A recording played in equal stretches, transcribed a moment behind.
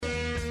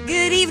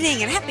Good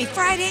evening and happy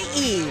Friday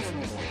Eve.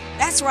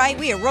 That's right,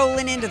 we are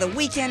rolling into the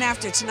weekend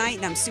after tonight,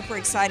 and I'm super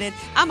excited.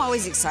 I'm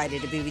always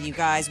excited to be with you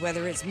guys,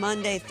 whether it's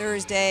Monday,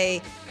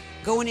 Thursday,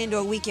 going into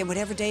a weekend,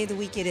 whatever day of the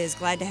week it is.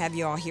 Glad to have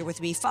you all here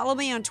with me. Follow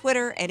me on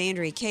Twitter at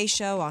Andrea Kaye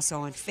Show, also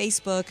on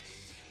Facebook.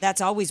 That's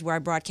always where I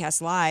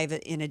broadcast live,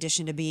 in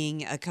addition to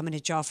being coming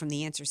at y'all from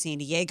the Answer San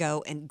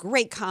Diego, and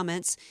great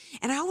comments.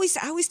 And I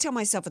always tell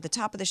myself at the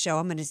top of the show,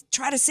 I'm going to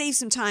try to save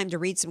some time to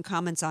read some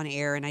comments on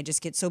air, and I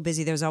just get so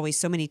busy. There's always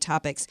so many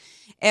topics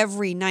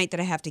every night that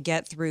I have to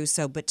get through.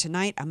 But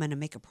tonight I'm going to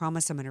make a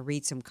promise. I'm going to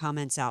read some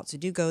comments out. So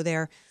do go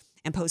there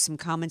and post some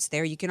comments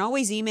there. You can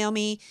always email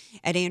me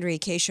at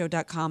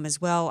AndreaKayeShow.com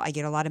as well. I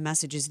get a lot of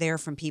messages there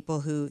from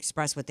people who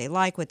express what they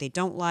like, what they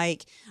don't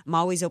like. I'm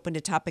always open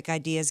to topic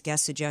ideas,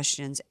 guest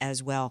suggestions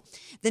as well.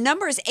 The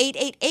number is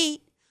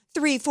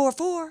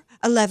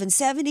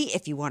 888-344-1170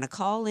 if you want to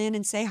call in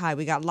and say hi.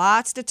 We got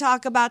lots to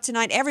talk about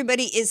tonight.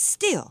 Everybody is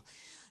still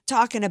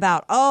talking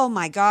about, oh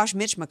my gosh,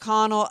 Mitch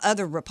McConnell,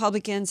 other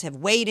Republicans have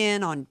weighed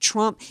in on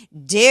Trump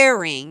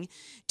daring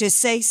to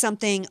say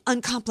something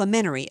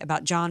uncomplimentary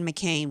about John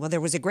McCain. Well,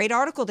 there was a great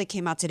article that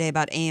came out today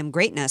about AM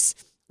Greatness,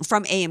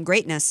 from AM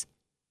Greatness,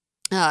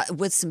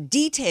 with some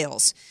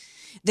details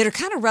that are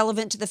kind of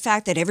relevant to the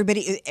fact that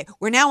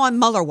we're now on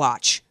Mueller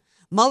watch.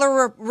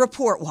 Mueller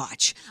report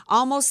watch,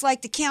 almost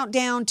like the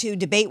countdown to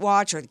debate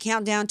watch or the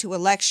countdown to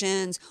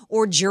elections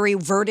or jury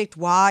verdict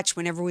watch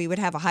whenever we would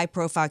have a high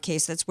profile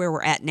case. That's where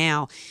we're at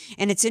now.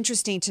 And it's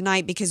interesting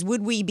tonight because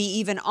would we be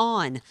even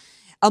on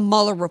a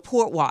Mueller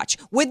report watch?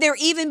 Would there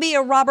even be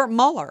a Robert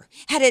Mueller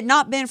had it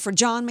not been for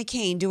John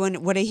McCain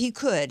doing what he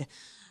could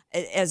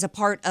as a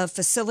part of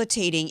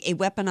facilitating a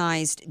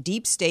weaponized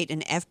deep state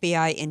and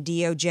FBI and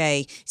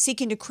DOJ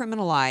seeking to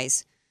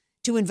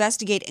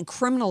investigate and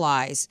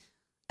criminalize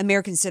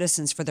American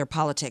citizens for their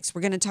politics?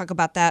 We're going to talk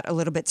about that a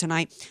little bit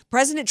tonight.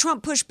 President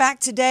Trump pushed back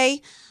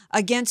today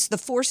against the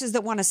forces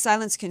that want to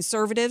silence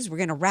conservatives. We're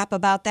going to rap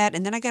about that.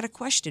 And then I got a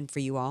question for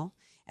you all,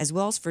 as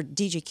well as for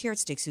DJ Carrot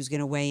Sticks, who's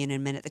going to weigh in a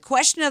minute. The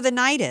question of the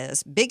night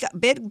is, big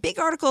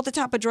article at the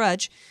top of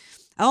Drudge.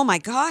 Oh my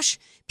gosh,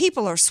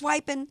 people are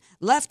swiping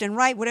left and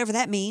right, whatever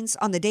that means,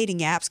 on the dating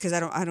apps, because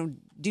I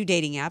don't do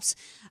dating apps,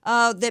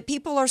 that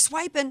people are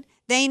swiping.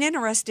 They ain't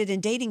interested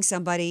in dating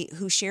somebody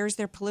who shares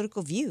their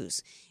political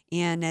views.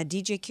 And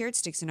DJ Carrot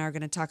Sticks and I are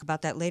going to talk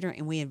about that later,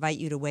 and we invite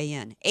you to weigh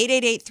in.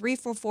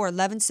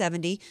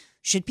 888-344-1170.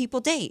 Should people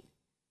date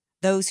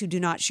those who do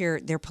not share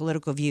their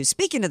political views?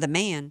 Speaking of the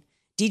man,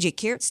 DJ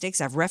Carrot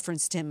Sticks, I've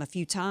referenced him a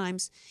few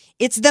times.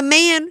 It's the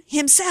man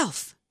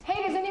himself.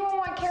 Hey, does anyone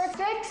want carrot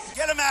sticks?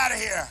 Get him out of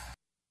here.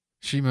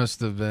 She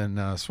must have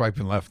been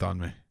swiping left on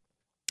me.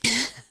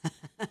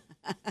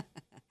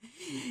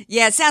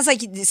 Yeah, it sounds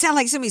like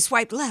somebody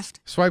swiped left.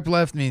 Swipe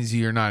left means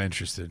you're not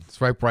interested.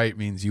 Swipe right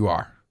means you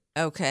are.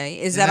 Okay.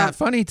 Isn't that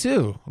funny,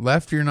 too?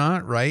 Left, you're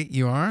not. Right,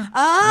 you are.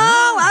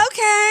 Oh,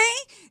 okay.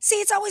 See,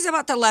 it's always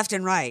about the left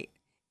and right.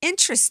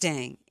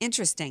 Interesting.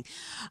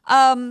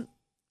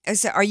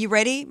 So are you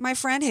ready, my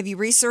friend? Have you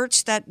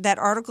researched that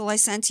article I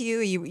sent to you?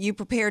 Are you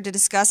prepared to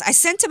discuss? I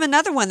sent him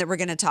another one that we're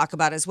going to talk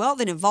about as well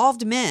that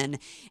involved men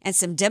and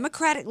some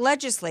Democratic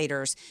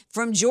legislators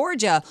from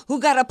Georgia who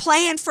got a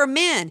plan for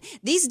men.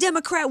 These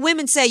Democrat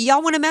women say,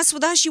 y'all want to mess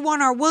with us? You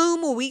want our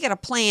womb? Well, we got a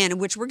plan in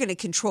which we're going to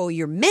control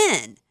your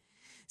men.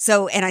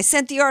 So, and I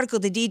sent the article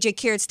to DJ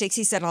Carrot Sticks.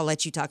 He said, I'll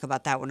let you talk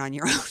about that one on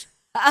your own.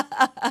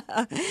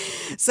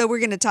 So we're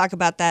going to talk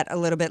about that a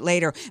little bit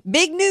later.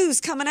 Big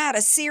news coming out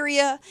of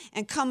Syria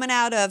and coming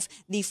out of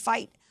the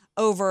fight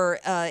over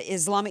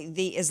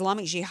the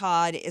Islamic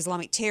Jihad,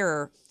 Islamic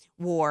terror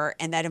war,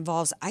 and that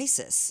involves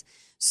ISIS.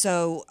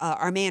 So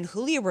our man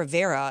Julio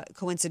Rivera,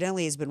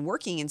 coincidentally, has been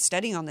working and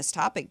studying on this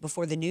topic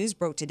before the news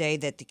broke today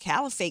that the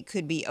caliphate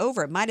could be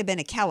over. It might have been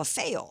a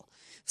caliphate.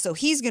 So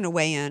he's going to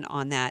weigh in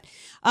on that.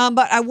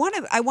 But I want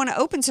to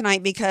open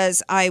tonight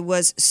because I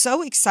was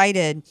so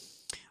excited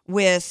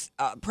with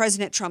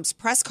President Trump's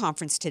press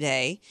conference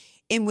today,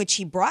 in which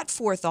he brought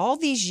forth all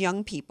these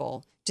young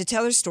people to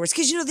tell their stories.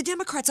 Because, the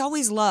Democrats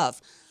always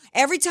love,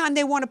 every time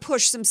they want to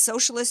push some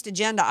socialist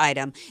agenda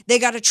item, they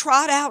got to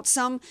trot out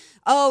some,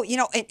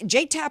 and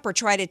Jay Tapper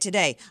tried it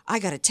today. I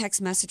got a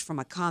text message from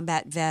a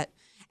combat vet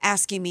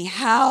asking me,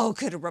 how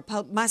could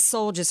my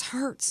soul just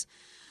hurts.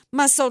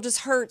 My soul just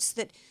hurts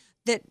that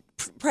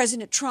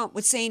President Trump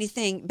would say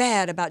anything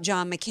bad about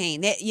John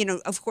McCain.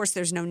 Of course,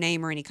 there's no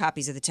name or any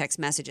copies of the text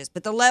messages,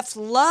 but the left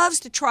loves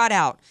to trot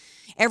out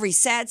every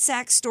sad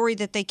sack story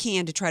that they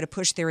can to try to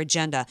push their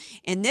agenda.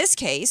 In this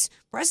case,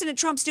 President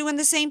Trump's doing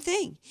the same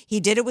thing. He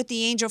did it with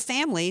the Angel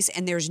families,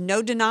 and there's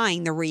no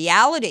denying the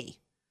reality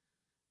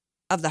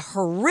of the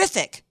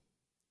horrific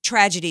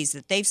tragedies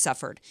that they've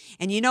suffered.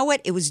 And you know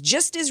what? It was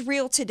just as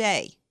real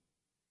today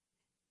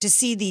to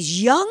see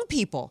these young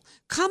people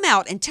come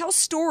out and tell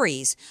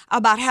stories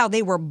about how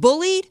they were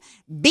bullied,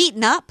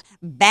 beaten up,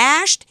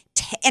 bashed,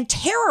 and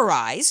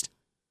terrorized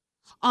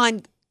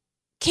on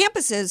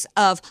campuses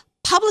of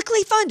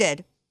publicly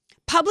funded,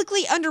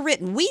 publicly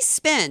underwritten. We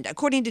spend,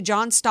 according to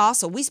John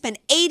Stossel, we spend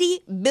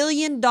 $80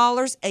 billion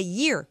a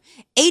year,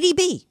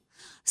 80B,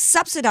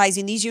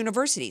 subsidizing these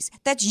universities.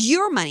 That's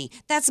your money.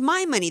 That's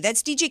my money.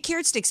 That's DJ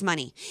Carrot Stick's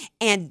money.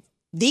 And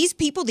these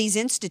people, these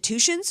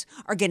institutions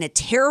are going to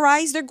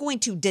terrorize. They're going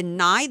to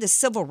deny the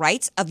civil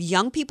rights of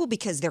young people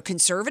because they're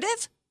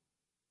conservative.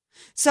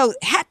 So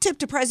hat tip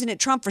to President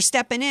Trump for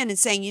stepping in and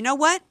saying, you know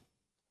what?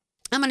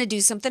 I'm going to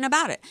do something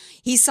about it.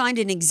 He signed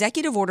an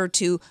executive order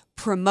to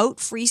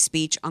promote free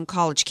speech on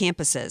college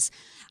campuses.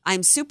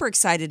 I'm super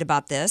excited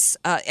about this.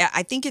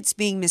 I think it's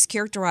being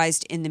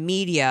mischaracterized in the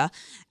media.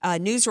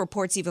 News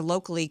reports, even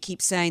locally,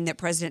 keep saying that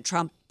President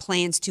Trump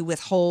plans to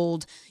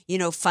withhold,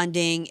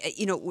 funding.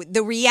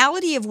 The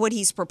reality of what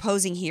he's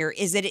proposing here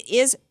is that it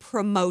is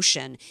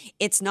promotion.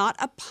 It's not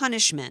a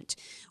punishment.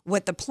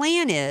 What the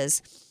plan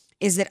is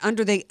that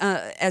under the,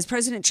 as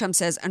President Trump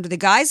says, under the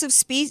guise of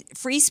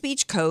free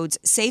speech codes,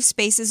 safe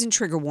spaces, and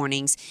trigger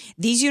warnings,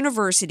 these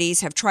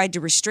universities have tried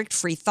to restrict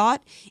free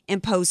thought,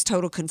 impose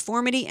total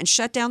conformity, and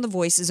shut down the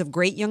voices of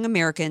great young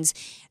Americans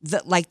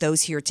like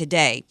those here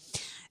today.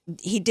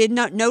 He did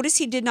not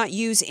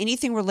use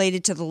anything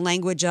related to the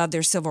language of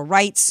their civil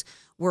rights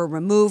were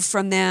removed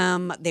from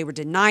them. They were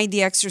denied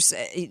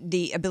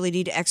the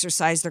ability to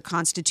exercise their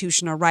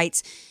constitutional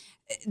rights.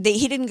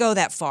 He didn't go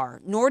that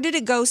far, nor did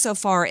it go so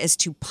far as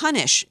to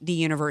punish the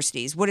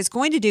universities. What it's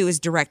going to do is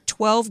direct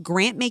 12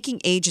 grant-making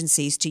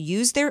agencies to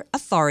use their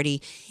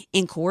authority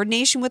in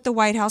coordination with the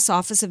White House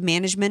Office of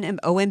Management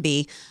and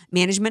OMB,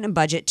 Management and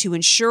Budget, to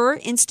ensure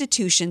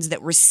institutions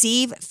that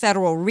receive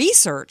federal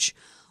research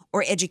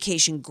or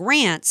education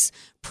grants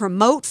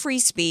promote free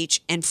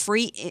speech and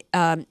free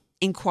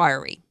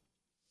inquiry.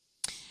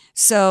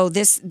 So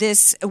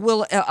this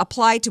will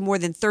apply to more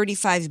than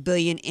 $35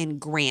 billion in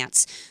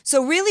grants.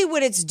 So really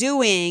what it's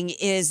doing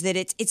is that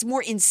it's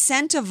more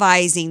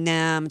incentivizing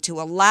them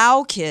to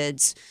allow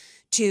kids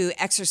to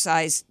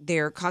exercise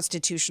their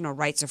constitutional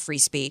rights of free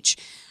speech.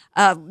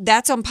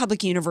 That's on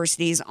public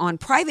universities. On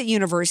private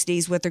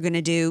universities, what they're going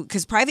to do,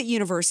 because private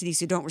universities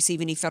who don't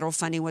receive any federal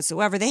funding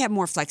whatsoever, they have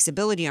more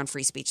flexibility on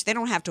free speech. They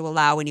don't have to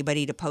allow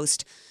anybody to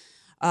post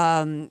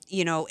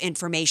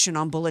information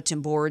on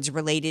bulletin boards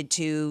related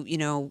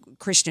to,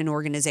 Christian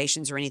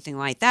organizations or anything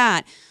like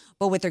that.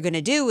 But what they're going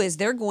to do is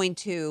they're going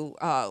to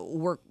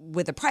work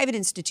with the private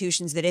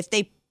institutions that if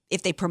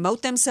they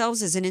promote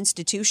themselves as an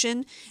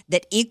institution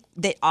that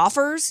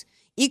offers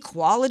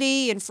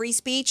equality and free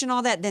speech and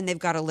all that, then they've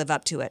got to live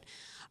up to it.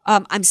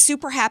 I'm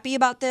super happy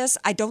about this.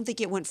 I don't think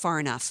it went far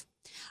enough.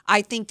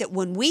 I think that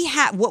what we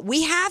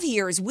have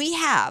here is we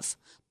have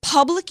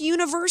public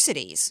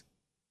universities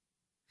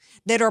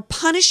that are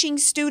punishing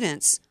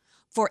students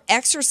for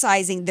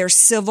exercising their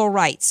civil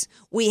rights.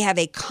 We have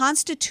a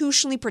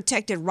constitutionally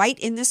protected right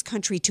in this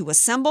country to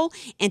assemble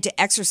and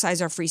to exercise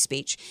our free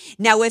speech.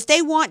 Now, if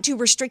they want to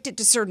restrict it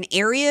to certain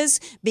areas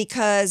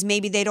because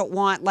maybe they don't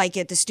want, like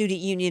at the student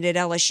union at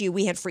LSU,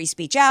 we had Free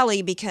Speech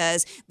Alley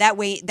because that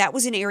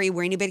was an area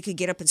where anybody could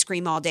get up and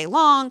scream all day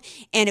long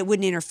and it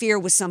wouldn't interfere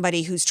with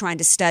somebody who's trying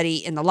to study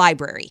in the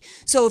library.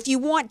 So if you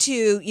want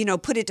to,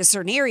 put it to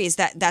certain areas,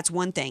 that's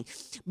one thing.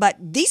 But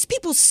these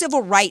people's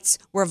civil rights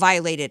were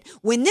violated.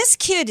 When this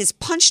kid is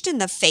punched in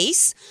the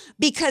face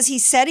because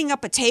he's setting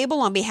up a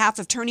table on behalf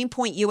of Turning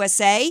Point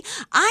USA,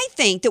 I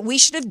think that we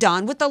should have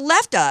done what the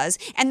left does,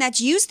 and that's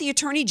use the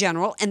Attorney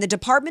General and the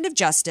Department of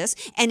Justice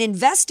and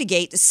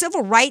investigate the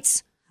civil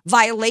rights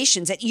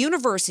violations at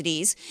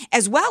universities,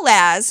 as well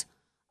as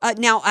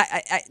now,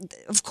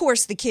 of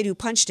course, the kid who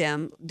punched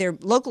him, their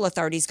local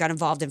authorities got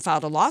involved and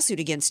filed a lawsuit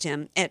against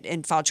him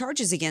and filed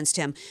charges against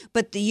him,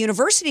 but the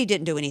university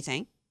didn't do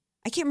anything.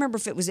 I can't remember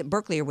if it was at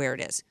Berkeley or where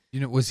it is.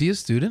 Was he a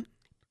student?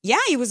 Yeah,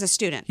 he was a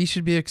student. He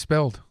should be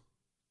expelled.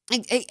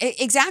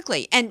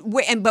 Exactly.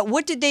 But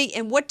what did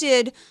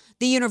the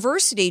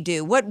university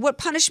do? What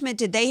punishment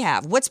did they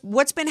have?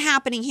 What's been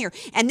happening here?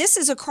 And this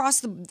is across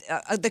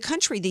the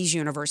country, these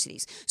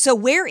universities.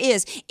 So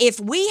if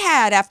we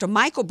had, after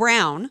Michael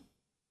Brown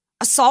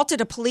assaulted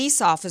a police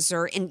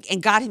officer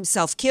and got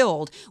himself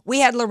killed,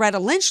 we had Loretta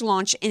Lynch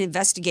launch an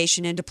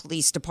investigation into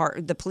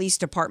the police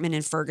department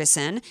in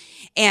Ferguson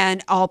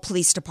and all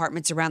police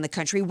departments around the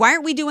country. Why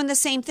aren't we doing the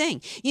same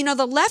thing?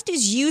 The left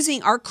is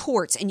using our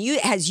courts and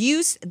has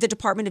used the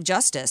Department of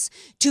Justice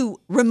to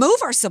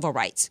remove our civil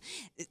rights.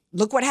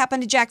 Look what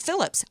happened to Jack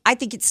Phillips. I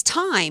think it's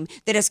time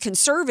that as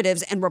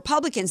conservatives and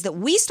Republicans that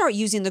we start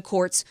using the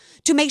courts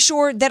to make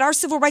sure that our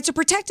civil rights are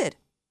protected.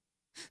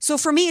 So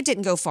for me, it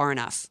didn't go far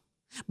enough.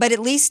 But at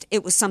least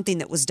it was something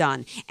that was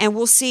done. And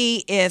we'll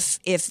see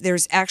if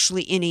there's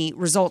actually any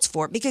results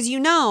for it. Because,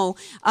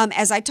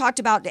 as I talked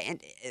about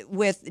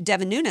with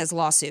Devin Nunes'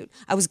 lawsuit,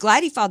 I was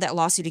glad he filed that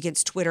lawsuit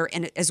against Twitter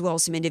and as well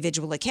as some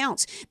individual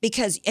accounts.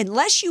 Because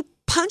unless you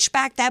punch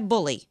back that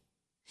bully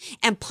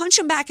and punch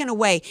him back in a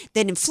way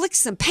that inflicts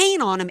some pain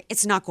on him,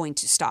 it's not going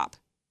to stop.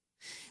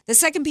 The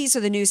second piece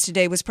of the news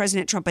today was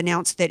President Trump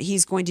announced that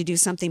he's going to do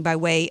something by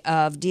way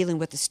of dealing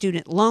with the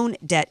student loan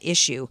debt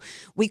issue.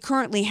 We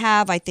currently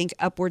have, I think,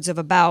 upwards of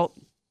about,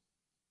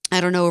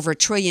 over $1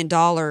 trillion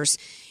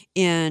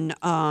in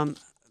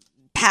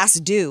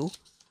past due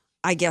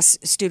I guess,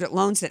 student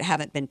loans that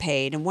haven't been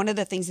paid. And one of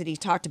the things that he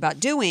talked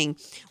about doing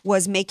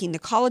was making the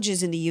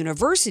colleges and the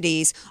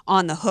universities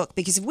on the hook.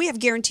 Because if we have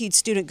guaranteed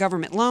student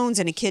government loans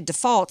and a kid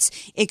defaults,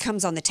 it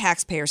comes on the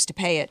taxpayers to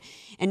pay it.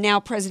 And now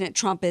President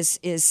Trump is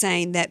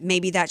saying that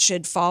maybe that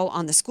should fall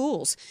on the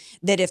schools,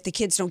 that if the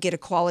kids don't get a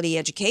quality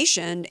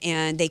education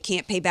and they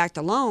can't pay back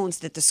the loans,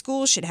 that the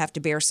schools should have to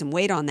bear some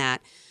weight on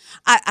that.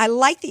 I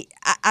like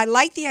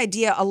the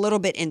idea a little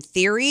bit in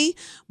theory,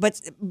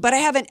 but I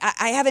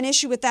have an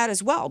issue with that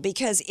as well,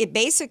 because it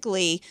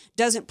basically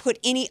doesn't put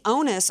any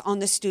onus on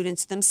the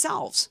students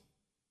themselves.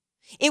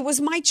 It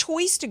was my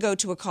choice to go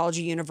to a college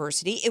or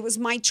university. It was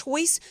my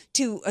choice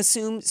to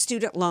assume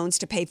student loans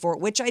to pay for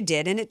it, which I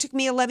did, and it took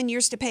me 11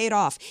 years to pay it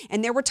off.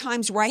 And there were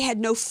times where I had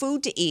no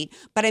food to eat,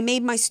 but I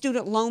made my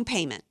student loan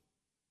payment.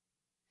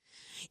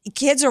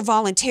 Kids are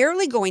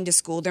voluntarily going to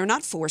school. They're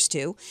not forced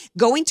to.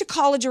 Going to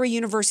college or a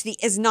university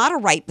is not a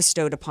right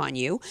bestowed upon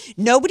you.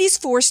 Nobody's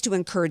forced to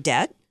incur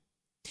debt.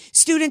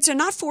 Students are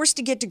not forced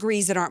to get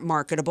degrees that aren't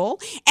marketable.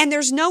 And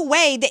there's no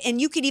way that,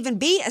 and you could even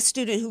be a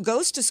student who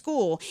goes to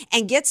school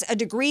and gets a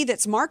degree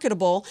that's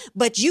marketable,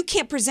 but you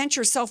can't present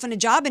yourself in a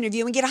job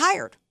interview and get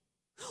hired.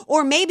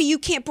 Or maybe you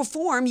can't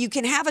perform. You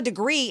can have a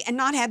degree and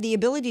not have the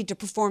ability to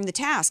perform the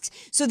tasks.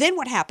 So then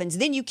what happens?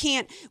 Then you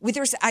can't,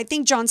 I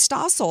think John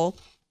Stossel,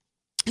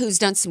 who's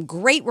done some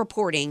great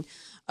reporting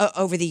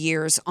over the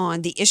years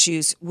on the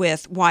issues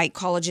with why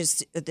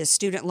colleges, the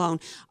student loan,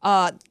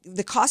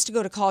 the cost to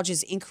go to college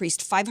has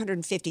increased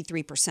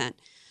 553%.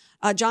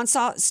 John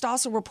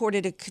Stossel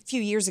reported a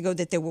few years ago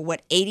that there were,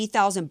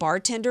 80,000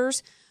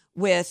 bartenders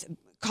with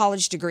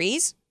college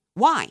degrees?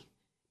 Why?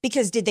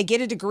 Because did they get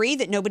a degree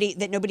that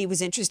nobody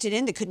was interested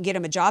in, that couldn't get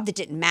them a job, that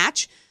didn't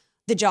match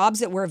the jobs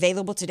that were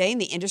available today in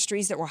the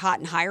industries that were hot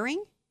and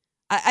hiring?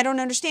 I don't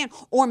understand.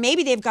 Or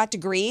maybe they've got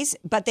degrees,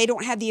 but they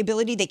don't have the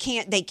ability. They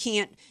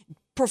can't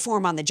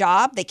perform on the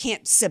job. They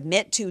can't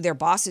submit to their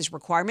boss's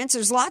requirements.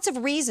 There's lots of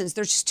reasons.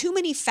 There's just too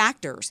many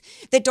factors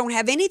that don't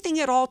have anything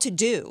at all to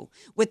do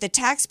with the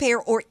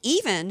taxpayer or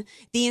even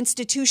the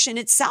institution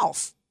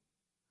itself.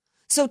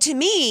 So to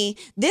me,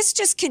 this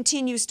just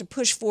continues to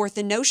push forth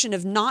the notion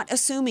of not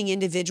assuming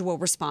individual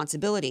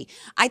responsibility.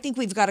 I think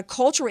we've got a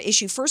cultural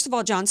issue. First of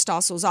all, John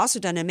Stossel has also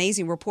done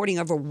amazing reporting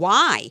over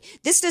why.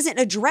 This doesn't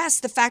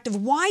address the fact of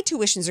why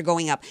tuitions are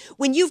going up.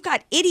 When you've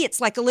got idiots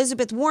like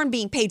Elizabeth Warren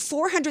being paid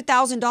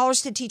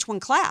 $400,000 to teach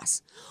one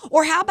class.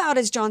 Or how about,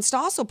 as John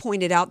Stossel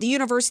pointed out, the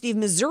University of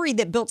Missouri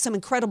that built some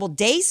incredible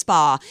day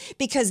spa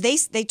because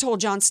they told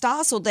John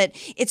Stossel that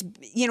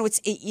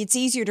it's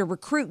easier to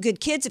recruit good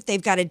kids if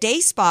they've got a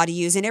day spa to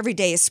use, and every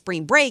day is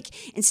spring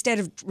break instead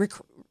of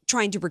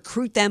trying to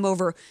recruit them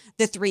over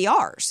the 3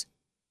 R's.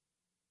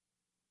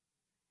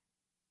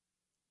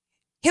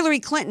 Hillary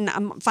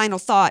Clinton, final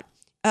thought.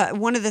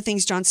 One of the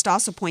things John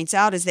Stossel points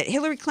out is that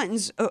Hillary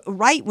Clinton's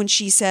right when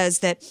she says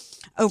that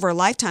over a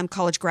lifetime,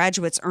 college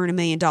graduates earn $1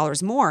 million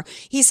more.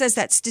 He says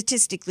that's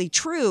statistically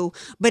true,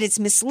 but it's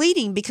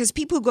misleading because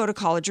people who go to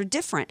college are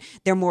different.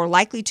 They're more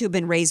likely to have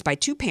been raised by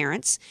two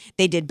parents.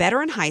 They did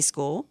better in high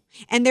school,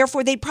 and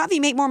therefore they'd probably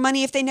make more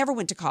money if they never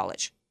went to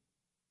college.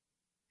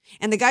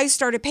 And the guy who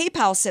started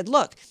PayPal said,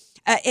 look,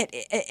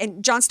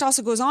 and John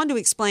Stossel goes on to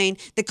explain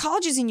that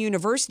colleges and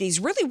universities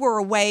really were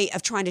a way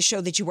of trying to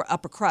show that you were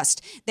upper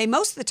crust.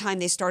 Most of the time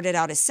they started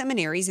out as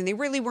seminaries, and they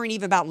really weren't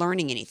even about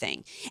learning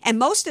anything. And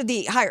most of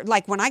the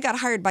like when I got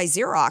hired by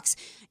Xerox,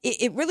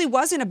 it really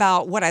wasn't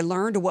about what I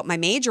learned or what my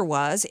major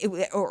was,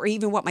 or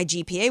even what my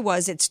GPA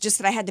was. It's just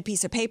that I had the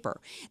piece of paper.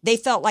 They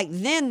felt like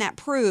then that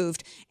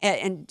proved,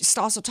 and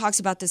Stossel talks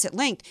about this at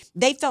length,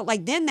 they felt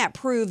like then that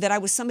proved that I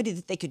was somebody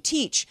that they could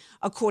teach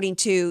according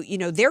to,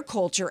 their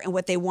culture and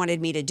what they wanted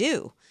me to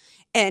do.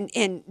 And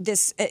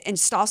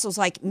Stossel's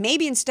like,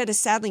 maybe instead of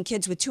saddling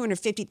kids with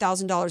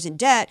 $250,000 in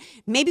debt,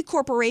 maybe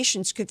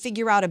corporations could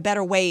figure out a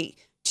better way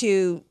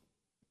to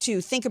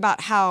think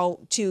about how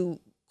to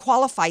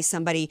qualify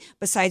somebody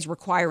besides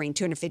requiring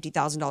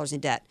 $250,000 in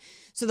debt.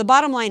 So the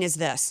bottom line is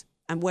this.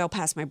 I'm well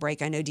past my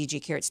break. I know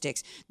DG Carrot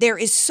Sticks. There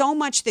is so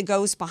much that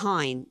goes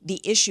behind the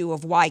issue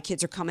of why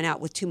kids are coming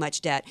out with too much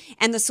debt.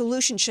 And the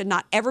solution should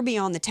not ever be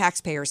on the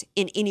taxpayers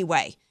in any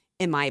way,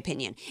 in my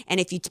opinion.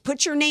 And if you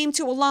put your name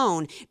to a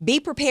loan,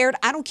 be prepared.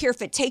 I don't care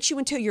if it takes you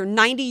until you're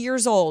 90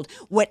 years old.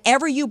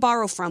 Whatever you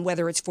borrow from,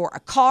 whether it's for a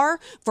car,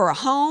 for a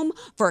home,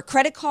 for a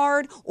credit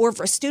card, or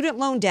for student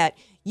loan debt,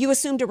 you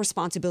assumed a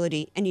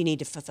responsibility and you need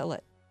to fulfill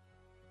it.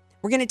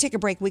 We're going to take a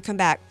break. When we come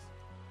back.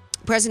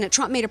 President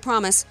Trump made a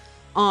promise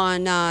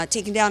on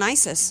taking down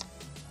ISIS.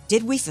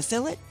 Did we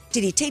fulfill it?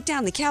 Did he take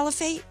down the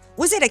caliphate?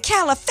 Was it a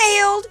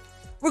caliphate?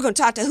 We're going to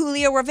talk to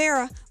Julio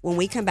Rivera when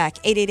we come back.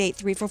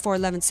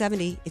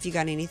 888-344-1170 if you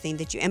got anything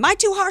that you... Am I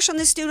too harsh on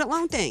this student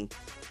loan thing?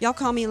 Y'all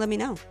call me and let me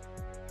know.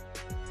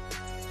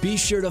 Be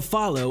sure to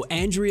follow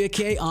Andrea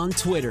Kaye on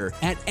Twitter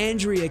at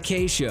Andrea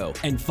Kaye Show,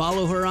 and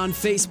follow her on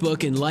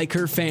Facebook and like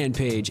her fan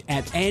page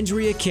at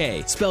Andrea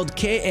Kaye, spelled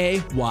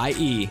Kaye.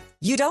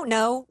 You don't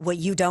know what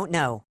you don't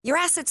know. Your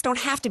assets don't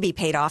have to be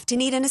paid off to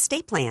need an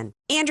estate plan.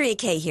 Andrea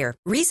Kaye here.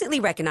 Recently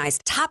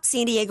recognized top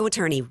San Diego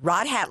attorney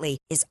Rod Hatley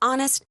is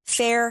honest,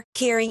 fair,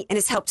 caring, and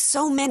has helped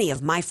so many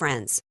of my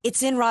friends.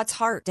 It's in Rod's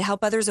heart to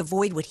help others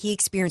avoid what he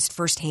experienced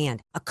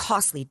firsthand, a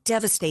costly,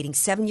 devastating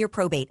 7-year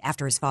probate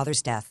after his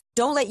father's death.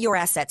 Don't let your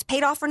assets,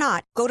 paid off or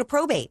not, go to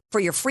probate. For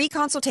your free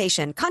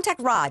consultation,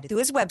 contact Rod through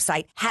his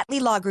website,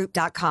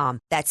 HatleyLawGroup.com.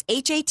 That's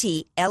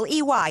HATLEY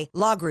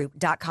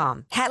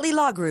lawgroup.com.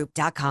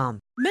 HatleyLawGroup.com.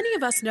 Many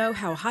of us know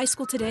how high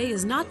school today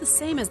is not the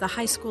same as the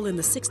high school in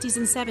the 60s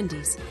and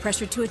 70s.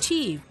 Pressure to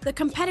achieve, the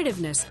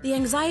competitiveness, the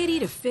anxiety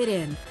to fit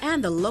in,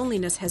 and the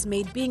loneliness has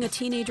made being a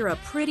teenager a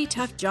pretty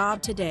tough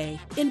job today.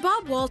 In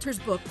Bob Walter's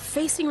book,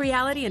 Facing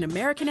Reality in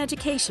American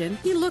Education,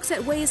 he looks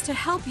at ways to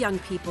help young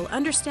people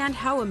understand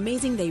how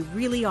amazing they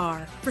really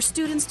are, for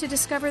students to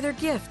discover their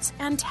gifts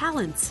and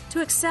talents,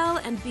 to excel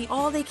and be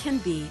all they can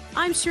be.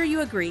 I'm sure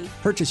you agree.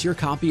 Purchase your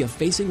copy of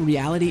Facing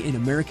Reality in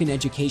American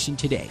Education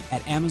today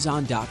at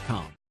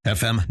Amazon.com.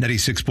 FM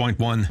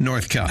 96.1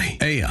 North County,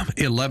 AM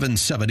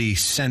 1170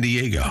 San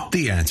Diego.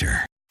 The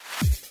Answer.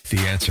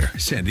 The Answer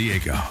San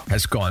Diego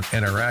has gone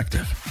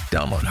interactive.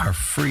 Download our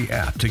free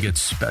app to get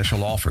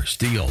special offers,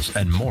 deals,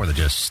 and more than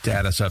just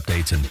status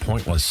updates and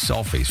pointless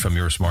selfies from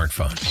your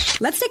smartphone.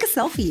 Let's take a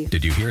selfie.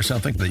 Did you hear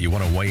something that you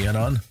want to weigh in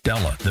on?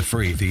 Download the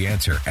free The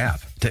Answer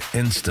app to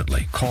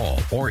instantly call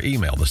or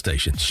email the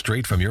station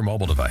straight from your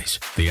mobile device.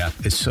 The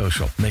app is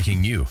social,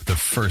 making you the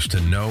first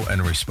to know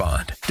and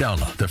respond.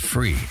 Download the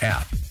free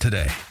app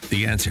today.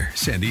 The Answer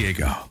San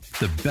Diego.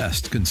 The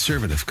best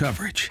conservative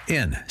coverage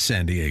in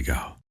San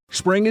Diego.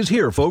 Spring is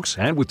here, folks,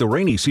 and with the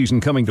rainy season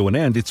coming to an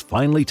end, it's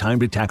finally time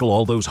to tackle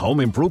all those home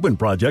improvement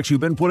projects you've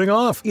been putting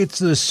off. It's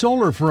the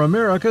Solar for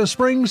America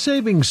Spring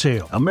Savings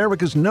Sale,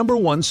 America's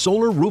 #1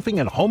 solar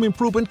roofing and home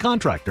improvement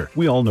contractor.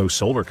 We all know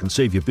solar can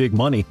save you big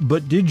money,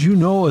 but did you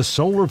know a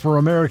Solar for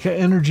America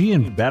energy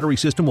and battery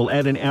system will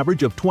add an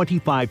average of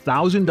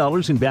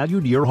 $25,000 in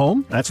value to your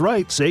home? That's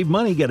right, save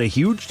money, get a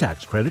huge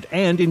tax credit,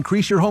 and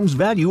increase your home's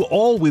value,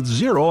 all with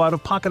zero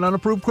out-of-pocket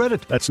unapproved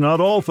credit. That's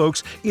not all,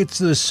 folks. It's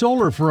the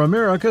Solar for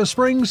America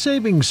Spring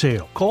Savings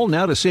Sale. Call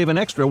now to save an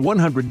extra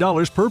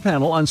 $100 per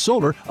panel on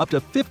solar, up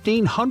to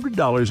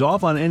 $1,500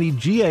 off on any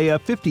GAF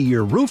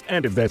 50-year roof,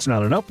 and if that's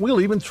not enough,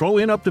 we'll even throw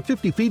in up to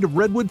 50 feet of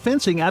redwood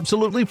fencing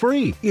absolutely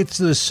free. It's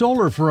the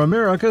Solar for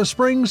America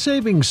Spring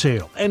Savings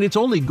Sale, and it's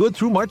only good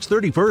through March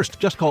 31st.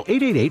 Just call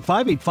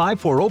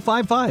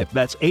 888-585-4055.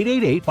 That's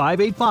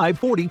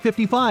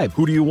 888-585-4055.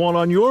 Who do you want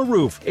on your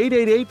roof?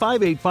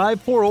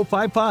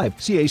 888-585-4055.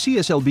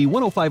 CACSLB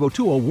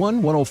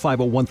 1050201,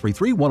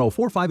 1050133,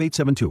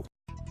 1045872.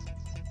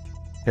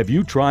 Have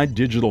you tried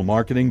digital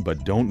marketing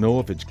but don't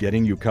know if it's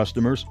getting you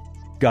customers?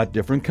 Got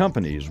different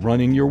companies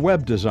running your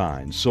web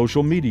design,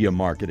 social media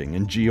marketing,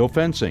 and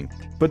geofencing,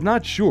 but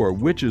not sure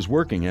which is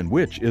working and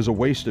which is a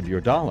waste of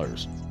your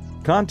dollars?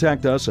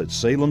 Contact us at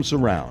Salem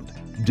Surround,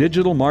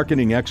 digital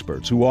marketing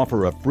experts who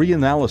offer a free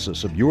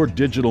analysis of your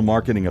digital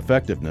marketing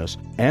effectiveness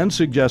and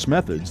suggest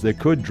methods that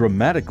could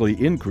dramatically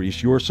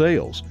increase your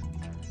sales.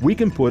 We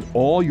can put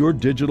all your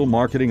digital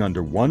marketing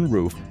under one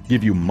roof,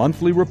 give you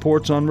monthly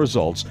reports on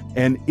results,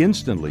 and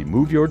instantly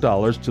move your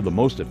dollars to the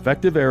most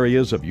effective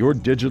areas of your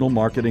digital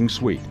marketing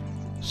suite.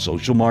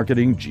 Social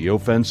marketing,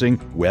 geofencing,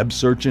 web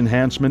search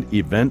enhancement,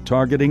 event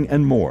targeting,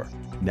 and more.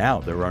 Now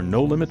there are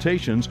no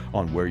limitations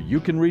on where you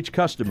can reach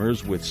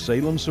customers with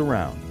Salem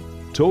Surround.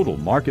 Total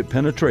market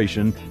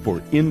penetration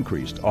for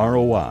increased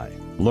ROI.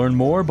 Learn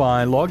more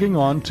by logging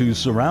on to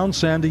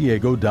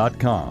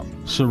surroundsandiego.com.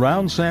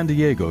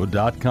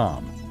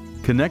 Surroundsandiego.com.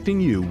 Connecting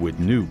you with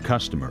new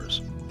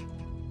customers.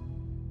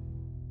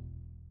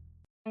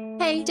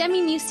 Hey,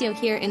 Demi Musio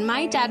here, and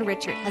my dad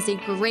Richard has a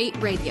great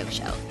radio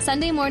show.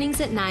 Sunday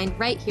mornings at 9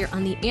 right here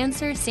on The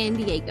Answer San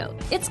Diego.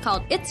 It's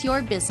called It's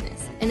Your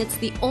Business, and it's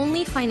the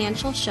only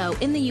financial show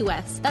in the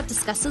U.S. that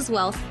discusses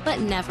wealth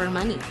but never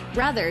money.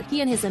 Rather,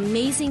 he and his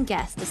amazing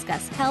guests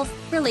discuss health,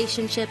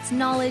 relationships,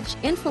 knowledge,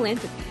 and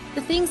philanthropy,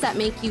 the things that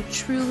make you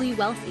truly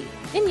wealthy.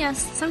 And yes,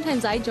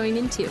 sometimes I join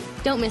in too.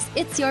 Don't miss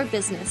It's Your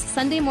Business,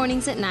 Sunday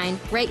mornings at 9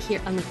 right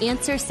here on The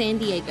Answer San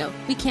Diego.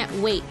 We can't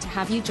wait to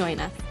have you join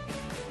us.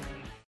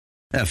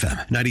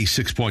 FM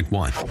 96.1,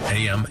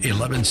 AM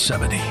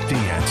 1170. The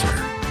Answer.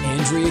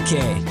 Andrea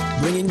Kaye,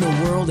 bringing the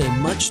world a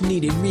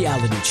much-needed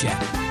reality check.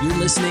 You're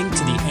listening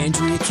to The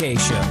Andrea Kaye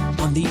Show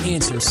on The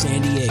Answer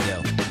San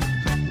Diego.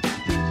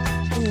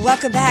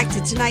 Welcome back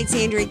to tonight's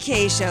Andrea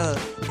Kaye Show.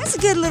 That's a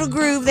good little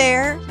groove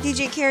there,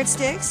 DJ Carrot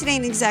Sticks. It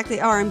ain't exactly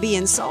R&B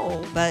and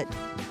soul, but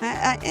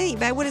it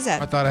ain't bad. What is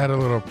that? I thought I had a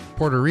little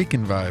Puerto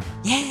Rican vibe.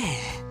 Yeah.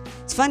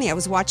 It's funny. I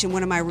was watching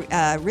one of my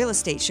real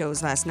estate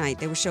shows last night.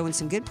 They were showing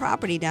some good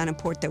property down in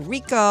Puerto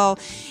Rico,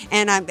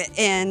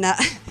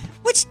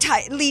 which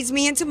leads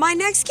me into my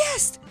next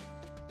guest.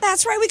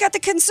 That's right. We got the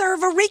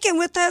Conserva Rican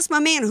with us, my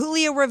man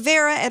Julio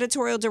Rivera,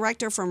 editorial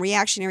director from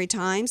Reactionary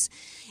Times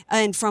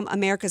and from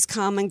America's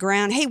Common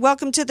Ground. Hey,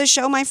 welcome to the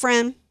show, my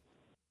friend.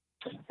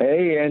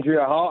 Hey,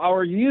 Andrea. How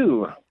are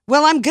you?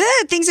 Well, I'm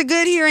good. Things are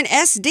good here in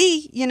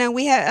SD. You know,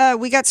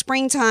 we got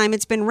springtime.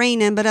 It's been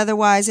raining, but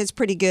otherwise it's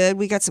pretty good.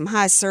 We got some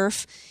high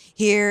surf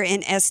here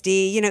in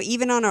SD. You know,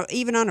 even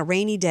on a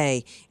rainy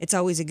day, it's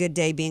always a good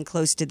day being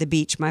close to the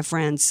beach, my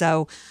friends.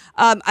 So,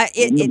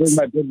 it's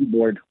my boogie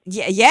board.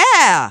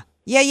 Yeah.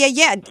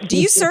 Do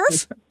you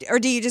surf or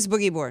do you just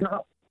boogie board?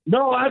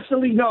 No,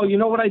 actually, no. You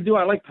know what I do?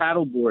 I like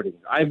paddle boarding.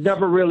 I've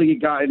never really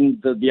gotten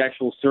the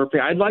actual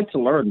surfing. I'd like to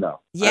learn, though.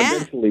 Yeah. I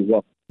eventually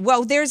will.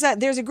 Well, there's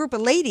a group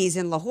of ladies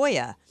in La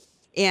Jolla,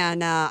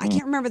 and I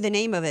can't remember the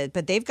name of it,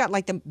 but they've got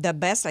like the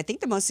best, I think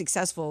the most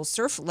successful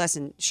surf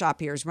lesson shop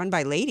here is run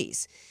by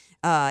ladies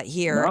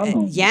here.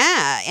 Wow.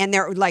 Yeah, and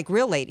they're like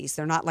real ladies.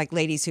 They're not like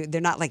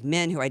they're not like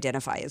men who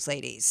identify as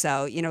ladies.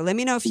 So, you know, let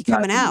me know if you're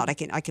coming out. I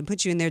can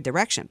put you in their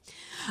direction.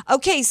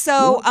 Okay,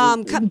 so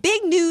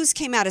big news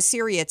came out of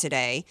Syria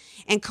today,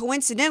 and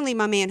coincidentally,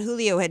 my man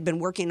Julio had been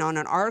working on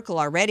an article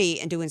already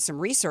and doing some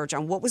research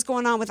on what was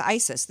going on with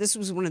ISIS. This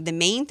was one of the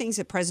main things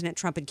that President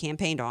Trump had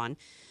campaigned on,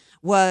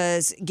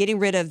 was getting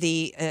rid of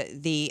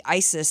the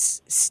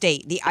ISIS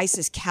state, the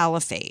ISIS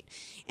caliphate.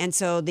 And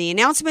so the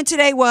announcement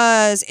today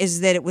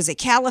is that it was a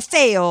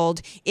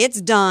caliphate. It's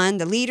done.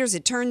 The leaders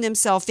had turned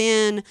themselves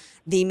in.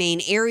 The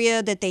main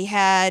area that they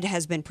had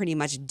has been pretty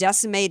much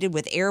decimated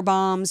with air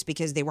bombs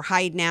because they were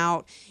hiding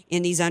out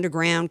in these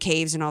underground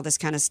caves and all this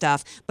kind of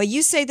stuff. But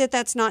you say that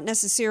that's not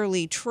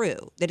necessarily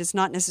true, that it's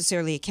not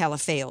necessarily a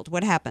caliphate.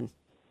 What happened?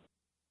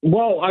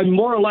 Well,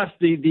 more or less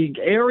the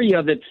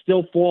area that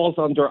still falls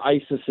under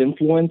ISIS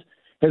influence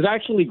has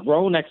actually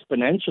grown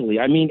exponentially.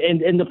 I mean,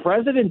 and the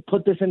president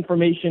put this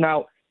information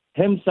out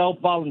himself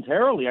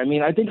voluntarily. I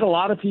mean, I think a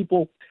lot of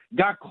people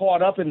got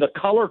caught up in the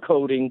color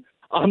coding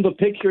on the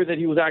picture that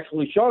he was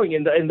actually showing,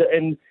 and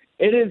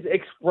it is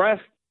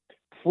expressed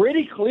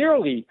pretty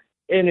clearly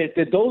in it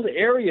that those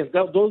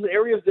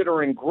areas that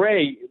are in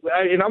gray,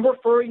 and I'm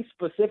referring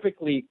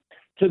specifically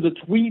to the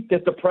tweet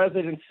that the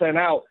president sent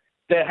out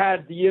that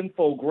had the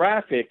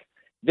infographic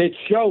that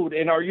showed,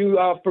 and are you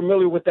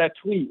familiar with that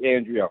tweet,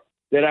 Andrea,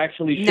 that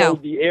actually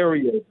showed the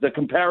areas, the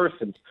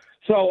comparisons?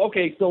 So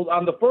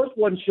on the first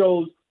one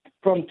shows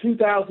from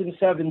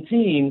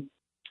 2017,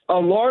 a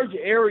large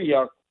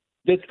area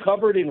that's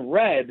covered in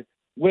red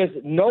with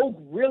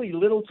really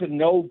little to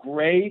no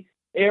gray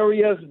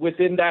areas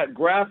within that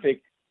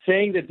graphic,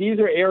 saying that these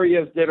are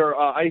areas that are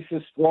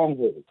ISIS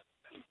strongholds.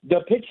 The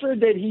picture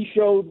that he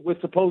showed was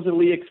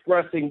supposedly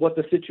expressing what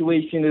the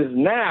situation is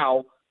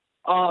now,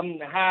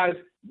 has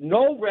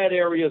no red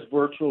areas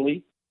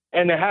virtually,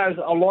 and it has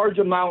a large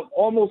amount,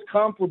 almost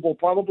comparable,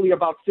 probably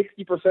about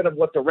 60% of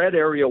what the red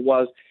area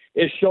was,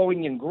 is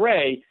showing in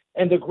gray.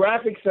 And the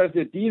graphic says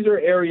that these are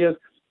areas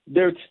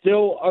they're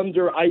still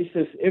under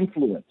ISIS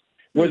influence,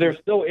 where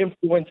they're still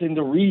influencing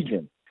the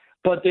region,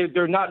 but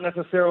they're not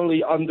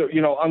necessarily under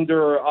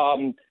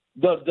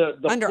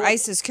under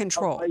ISIS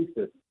control.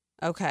 ISIS.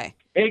 Okay.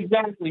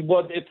 Exactly.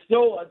 Well, it's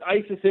still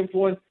ISIS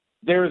influence.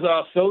 There's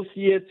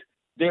associates.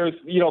 There's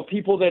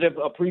people that have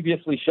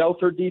previously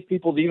sheltered these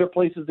people. These are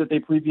places that they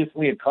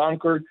previously had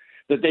conquered,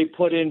 that they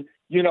put in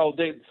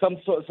some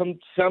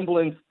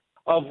semblance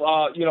of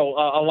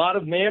a lot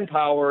of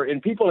manpower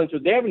and people into.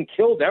 They haven't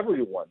killed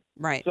everyone.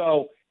 Right.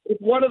 So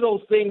it's one of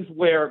those things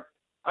where,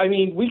 I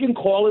mean, we can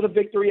call it a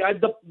victory.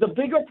 The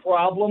bigger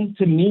problem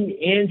to me,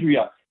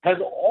 Andrea, has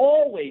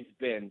always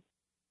been,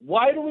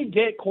 why do we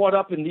get caught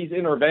up in these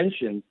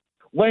interventions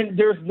when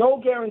there's no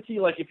guarantee?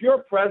 Like, if you're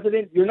a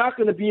president, you're not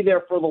going to be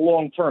there for the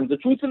long term. The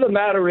truth of the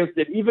matter is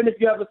that even if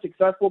you have a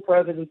successful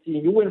presidency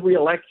and you win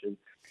re-election,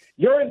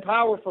 you're in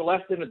power for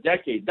less than a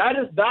decade. That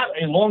is not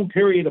a long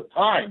period of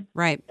time.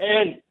 Right.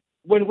 And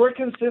when we're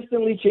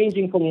consistently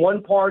changing from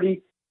one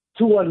party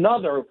to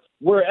another,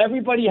 where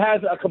everybody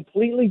has a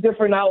completely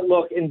different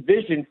outlook and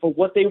vision for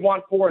what they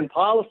want foreign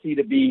policy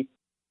to be,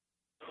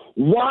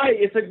 why?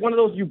 It's like one of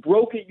those, you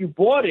broke it, you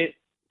bought it,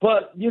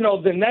 but,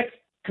 the next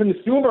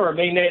consumer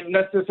may not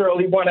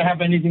necessarily want to have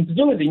anything to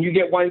do with it. And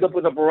you wind up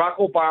with a Barack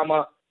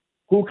Obama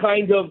who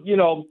kind of,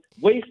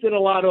 wasted a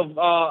lot of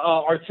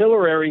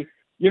artillery,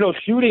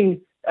 shooting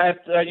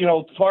at,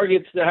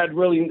 targets that had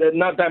really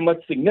not that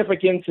much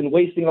significance and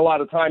wasting a lot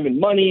of time and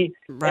money.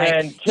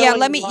 Right. And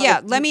let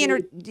me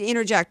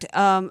interject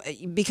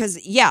because,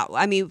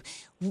 I mean,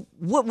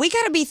 we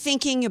got to be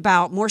thinking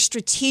about more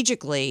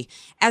strategically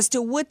as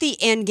to what the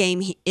end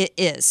game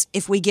is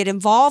if we get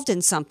involved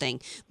in something,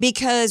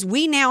 because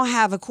we now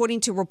have, according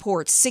to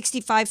reports,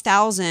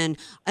 65,000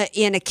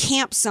 in a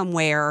camp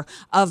somewhere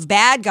of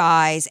bad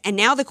guys. And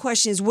now the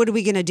question is, what are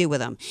we going to do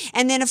with them?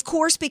 And then, of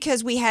course,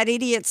 because we had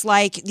idiots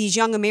like these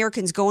young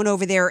Americans going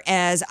over there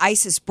as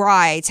ISIS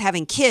brides,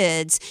 having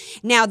kids,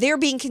 now they're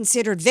being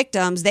considered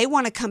victims. They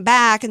want to come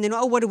back. And then,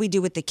 what do we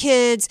do with the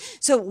kids?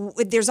 So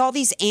there's all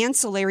these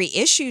ancillary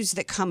issues issues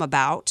that come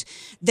about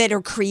that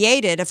are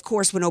created. Of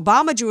course, when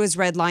Obama drew his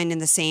red line in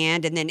the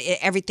sand and then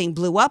everything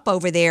blew up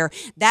over there,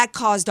 that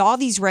caused all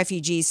these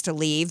refugees to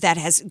leave. That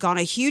has gone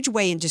a huge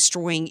way in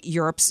destroying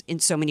Europe in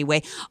so many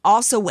ways.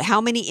 Also,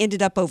 how many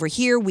ended up over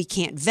here? We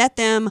can't vet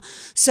them.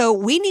 So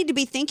we need to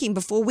be thinking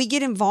before we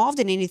get involved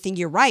in anything.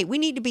 You're right. We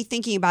need to be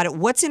thinking about it.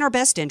 What's in our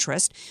best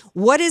interest?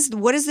 What is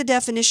the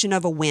definition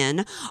of a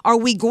win? Are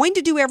we going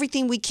to do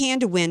everything we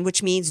can to win,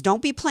 which means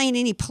don't be playing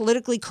any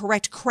politically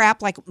correct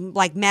crap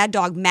like Mad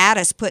Dog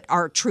Mattis put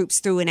our troops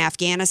through in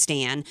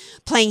Afghanistan,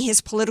 playing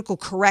his political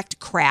correct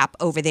crap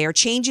over there,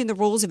 changing the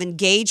rules of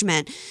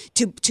engagement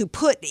to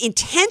put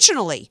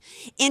intentionally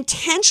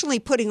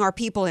putting our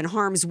people in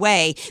harm's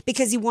way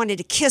because he wanted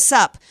to kiss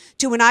up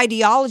to an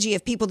ideology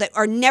of people that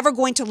are never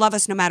going to love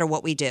us no matter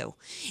what we do.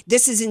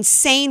 This is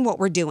insane what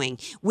we're doing.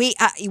 We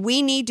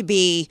need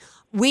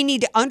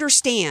to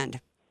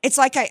understand. It's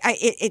like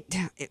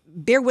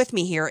bear with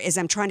me here as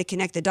I'm trying to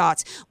connect the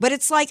dots, but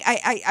it's like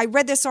I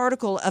read this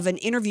article of an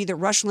interview that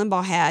Rush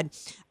Limbaugh had,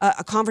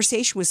 a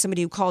conversation with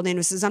somebody who called in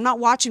and says, I'm not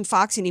watching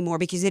Fox anymore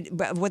because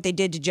of what they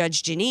did to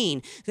Judge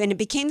Jeanine. And it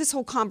became this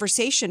whole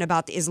conversation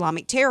about the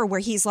Islamic terror where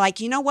he's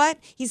like, you know what?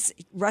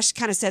 Rush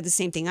kind of said the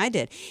same thing I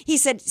did. He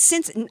said,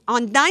 since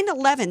on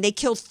 9/11, they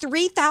killed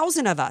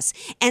 3,000 of us.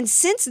 And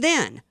since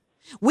then,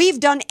 we've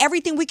done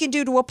everything we can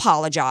do to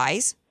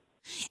apologize,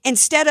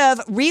 instead of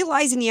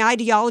realizing the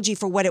ideology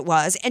for what it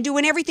was and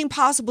doing everything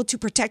possible to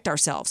protect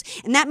ourselves.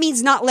 And that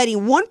means not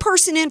letting one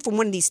person in from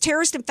one of these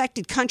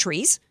terrorist-infected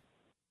countries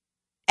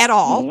at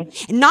all,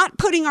 and not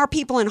putting our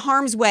people in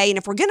harm's way. And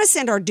if we're going to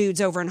send our dudes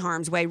over in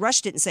harm's way,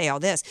 Rush didn't say all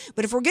this,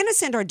 but if we're going to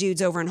send our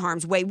dudes over in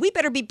harm's way, we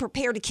better be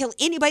prepared to kill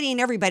anybody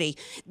and everybody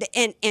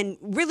and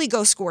really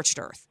go scorched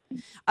earth.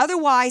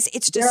 Otherwise,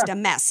 it's just a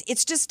mess.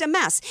 It's just a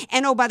mess.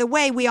 And oh, by the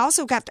way, we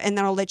also got to, and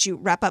then I'll let you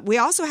wrap up. We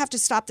also have to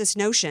stop this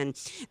notion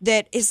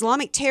that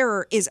Islamic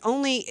terror is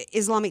only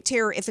Islamic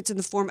terror if it's in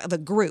the form of a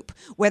group,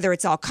 whether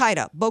it's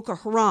Al-Qaeda, Boko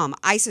Haram,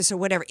 ISIS, or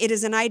whatever. It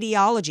is an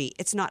ideology.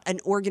 It's not an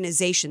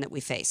organization that we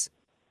face.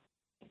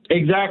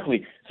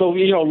 Exactly. So,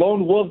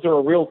 lone wolves are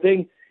a real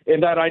thing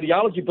in that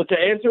ideology. But to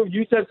answer,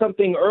 you said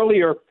something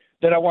earlier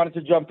that I wanted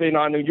to jump in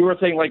on, and you were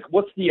saying, like,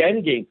 what's the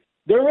end game?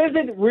 There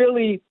isn't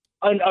really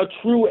a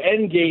true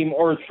end game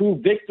or a true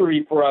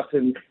victory for us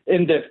in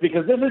this,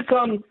 because this is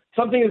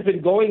something that's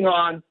been going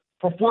on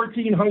for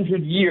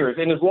 1,400 years.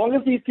 And as long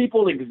as these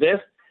people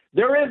exist,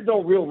 there is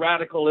no real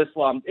radical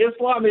Islam.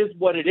 Islam is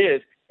what it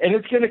is, and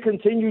it's going to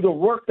continue to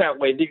work that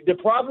way. The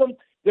problem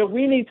that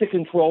we need to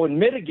control and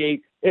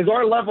mitigate is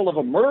our level of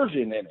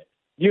immersion in it.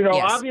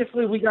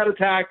 Obviously we got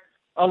attacked.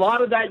 A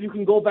lot of that you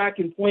can go back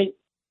and point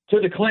to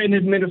the Clinton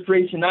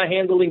administration not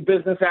handling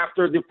business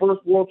after the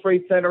first World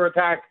Trade Center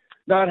attack,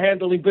 not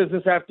handling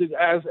business after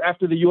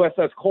the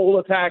USS Cole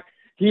attack.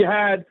 We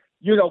had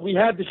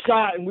the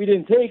shot and we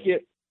didn't take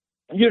it,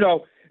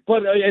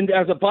 but and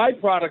as a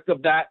byproduct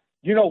of that,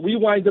 we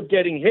wind up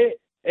getting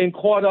hit and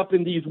caught up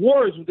in these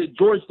wars that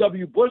George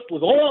W. Bush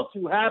was all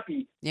too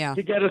happy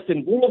to get us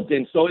involved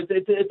in. So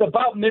it's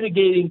about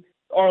mitigating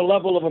our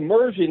level of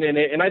immersion in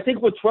it. And I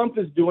think what Trump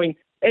is doing,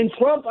 and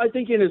Trump, I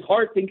think in his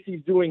heart thinks he's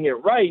doing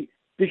it right,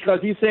 because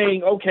he's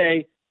saying,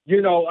 okay,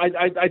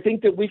 I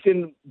think that we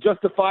can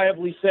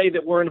justifiably say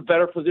that we're in a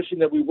better position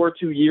than we were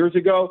 2 years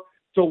ago,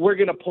 so we're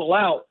going to pull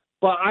out.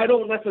 But I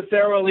don't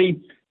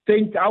necessarily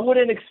think, I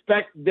wouldn't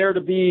expect there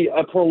to be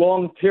a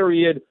prolonged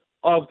period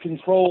of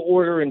control,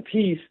 order, and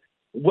peace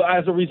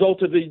as a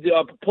result of the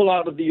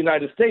pullout of the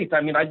United States.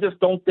 I mean, I just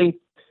don't think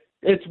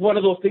it's one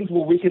of those things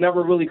where we can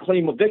never really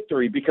claim a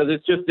victory, because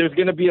it's just, there's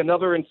going to be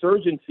another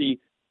insurgency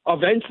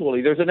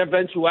eventually. There's an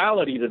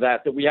eventuality to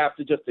that we have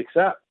to just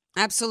accept.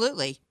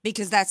 Absolutely,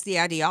 because that's the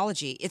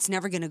ideology. It's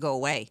never going to go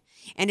away,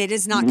 and it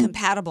is not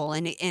compatible,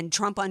 and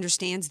Trump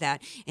understands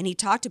that, and he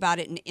talked about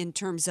it in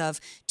terms of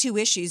two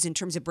issues, in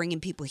terms of bringing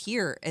people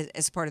here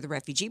as part of the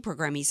refugee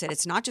program. He said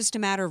it's not just a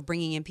matter of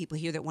bringing in people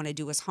here that want to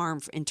do us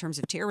harm in terms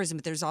of terrorism,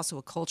 but there's also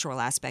a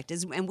cultural aspect,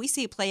 and we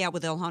see it play out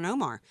with Ilhan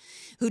Omar,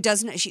 who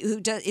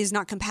is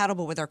not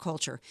compatible with our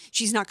culture.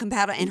 She's not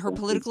compatible, and her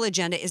political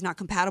agenda is not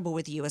compatible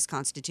with the U.S.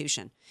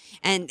 Constitution,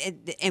 and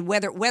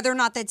whether or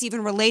not that's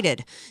even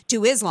related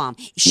to Islam.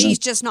 She's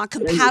just not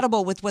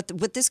compatible with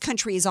what this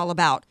country is all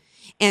about,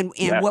 and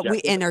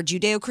our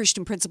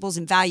Judeo-Christian principles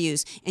and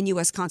values and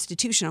U.S.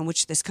 Constitution on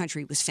which this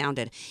country was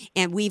founded.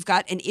 And we've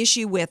got an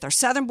issue with our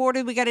southern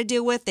border we got to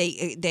deal with.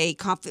 They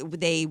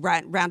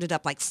rounded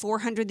up like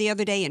 400 the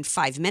other day in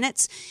 5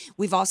 minutes.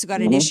 We've also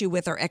got an issue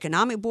with our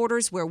economic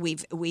borders, where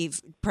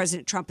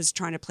President Trump is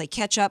trying to play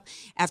catch up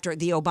after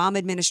the Obama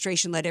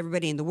administration let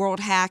everybody in the world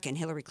hack, and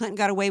Hillary Clinton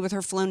got away with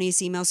her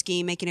felonious email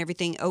scheme, making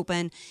everything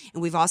open.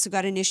 And we've also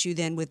got an issue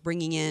then with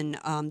bringing in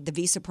the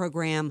visa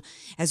program,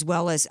 as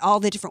well as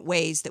all the different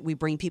ways that we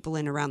bring people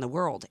in around the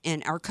world.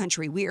 In our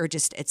country, we are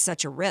just at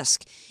such a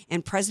risk.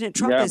 And President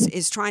Trump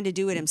is trying to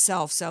do it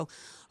himself. So,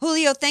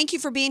 Julio, thank you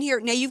for being here.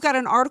 Now, you've got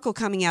an article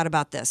coming out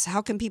about this.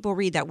 How can people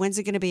read that? When's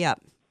it going to be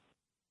up?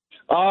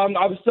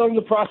 I'm still in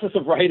the process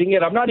of writing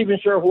it. I'm not even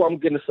sure who I'm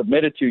going to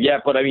submit it to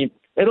yet, but I mean,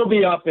 it'll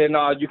be up, and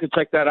you can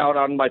check that out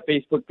on my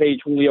Facebook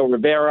page, Julio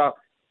Rivera.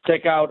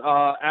 Check out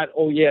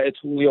it's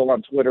Julio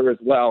on Twitter as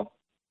well.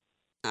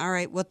 All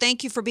right. Well,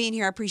 thank you for being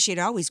here. I appreciate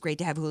it. Always great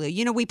to have Julio.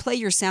 You know, we play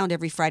your sound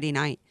every Friday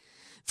night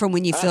from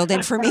when you filled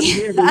in for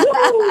me. Woo!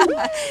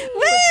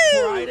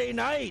 Friday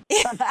night.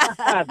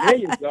 There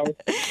you go.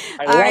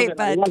 I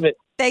I love it.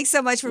 Thanks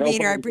so much for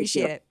being here. I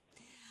appreciate it.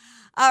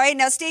 All right,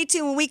 now stay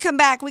tuned. When we come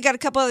back, we got a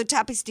couple other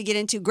topics to get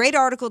into. Great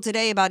article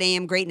today about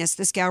AM greatness.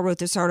 This gal wrote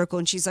this article,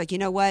 and she's like, you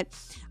know what?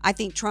 I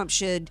think Trump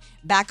should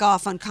back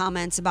off on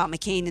comments about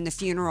McCain and the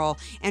funeral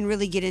and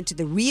really get into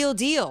the real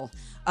deal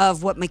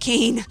of what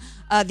McCain,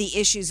 the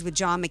issues with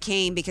John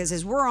McCain, because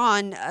as we're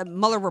on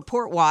Mueller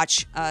Report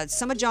Watch,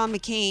 some of John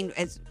McCain,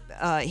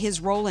 his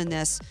role in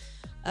this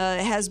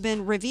has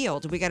been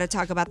revealed. We got to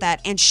talk about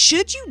that. And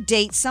should you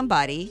date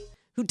somebody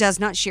who does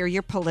not share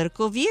your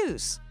political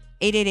views?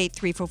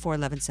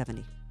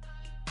 888-344-1170.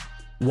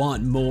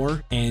 Want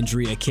more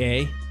Andrea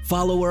Kaye?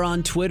 Follow her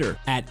on Twitter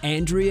at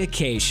Andrea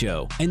Kaye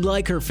Show and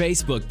like her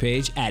Facebook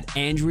page at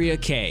Andrea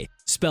Kaye,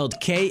 spelled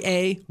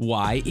Kaye.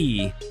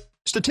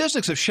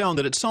 Statistics have shown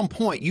that at some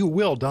point you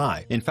will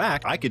die. In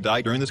fact, I could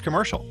die during this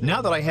commercial.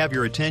 Now that I have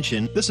your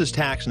attention, this is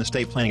tax and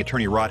estate planning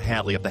attorney Rod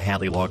Hadley of the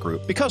Hadley Law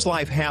Group. Because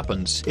life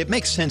happens, it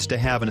makes sense to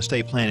have an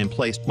estate plan in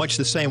place, much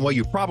the same way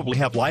you probably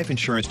have life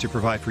insurance to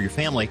provide for your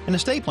family. An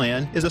estate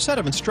plan is a set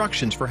of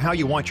instructions for how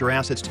you want your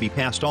assets to be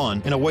passed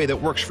on in a way that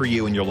works for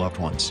you and your loved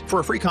ones. For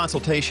a free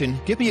consultation,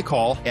 give me a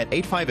call at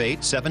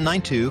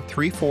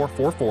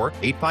 858-792-3444,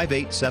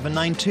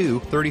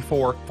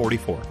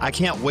 858-792-3444. I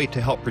can't wait to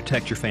help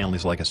protect your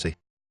family's legacy.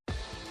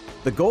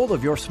 The goal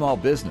of your small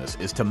business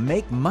is to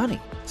make money.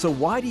 So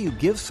why do you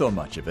give so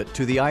much of it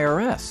to the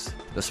IRS?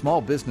 The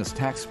small business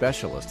tax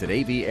specialists at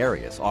AV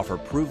Arias offer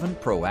proven,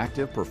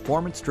 proactive,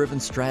 performance-driven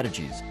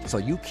strategies so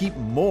you keep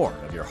more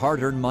of your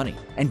hard-earned money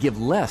and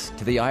give less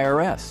to the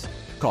IRS.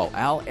 Call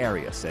Al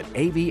Arias at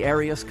AV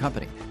Arias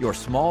Company, your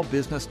small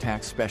business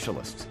tax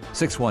specialists.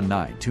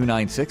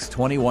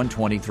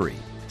 619-296-2123.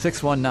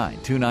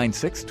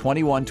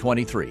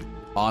 619-296-2123.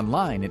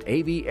 Online at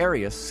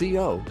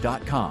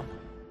avariasco.com.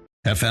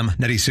 FM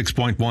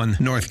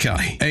 96.1 North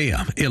County,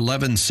 AM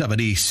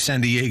 1170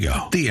 San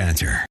Diego. The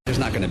Answer. There's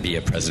not going to be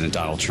a President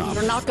Donald Trump.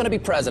 They're not going to be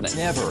president.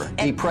 Never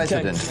be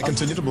president. I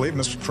continue to believe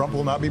Mr. Trump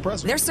will not be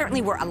president. There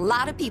certainly were a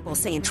lot of people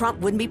saying Trump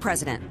wouldn't be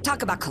president.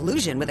 Talk about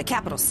collusion with a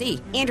capital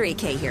C. Andrea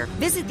Kaye here.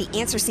 Visit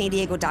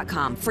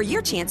theanswersandiego.com for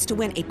your chance to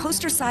win a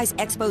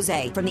poster-sized expose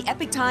from the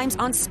Epic Times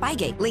on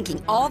Spygate,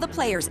 linking all the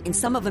players in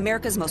some of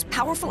America's most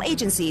powerful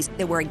agencies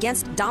that were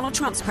against Donald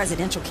Trump's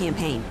presidential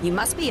campaign. You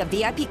must be a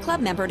VIP club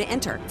member to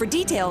enter. For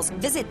details,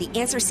 visit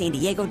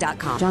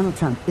theanswersandiego.com. Donald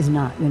Trump is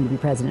not going to be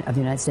president of the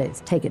United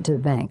States. Take it to the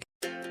bank.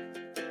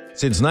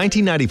 Since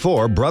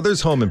 1994,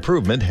 Brothers Home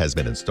Improvement has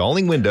been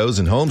installing windows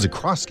in homes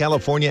across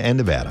California and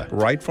Nevada.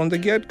 Right from the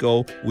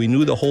get-go, we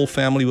knew the whole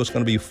family was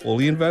going to be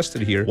fully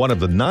invested here. One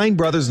of the 9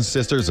 brothers and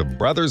sisters of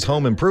Brothers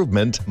Home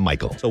Improvement,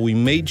 Michael. So we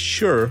made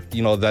sure,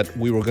 that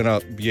we were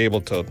going to be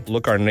able to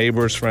look our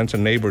neighbors, friends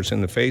and neighbors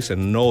in the face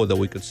and know that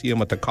we could see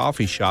them at the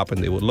coffee shop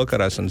and they would look at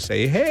us and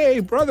say,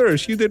 "Hey,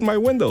 brothers, you did my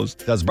windows."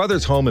 Does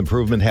Brothers Home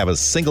Improvement have a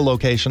single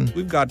location?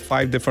 We've got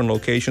 5 different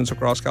locations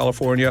across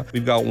California.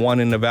 We've got one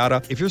in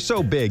Nevada. If you're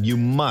so big, you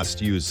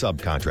must use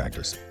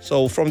subcontractors.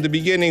 So from the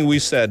beginning, we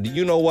said,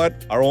 you know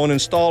what, our own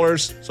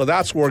installers. So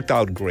that's worked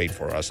out great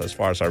for us as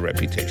far as our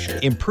reputation.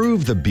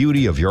 Improve the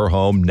beauty of your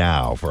home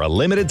now. For a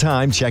limited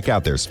time, check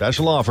out their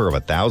special offer of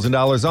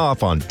 $1,000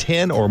 off on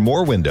 10 or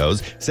more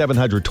windows,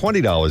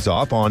 $720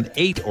 off on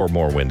 8 or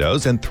more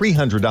windows, and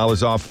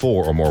 $300 off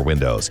 4 or more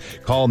windows.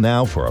 Call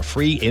now for a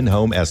free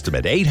in-home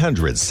estimate,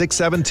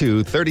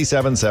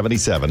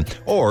 800-672-3777,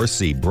 or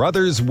see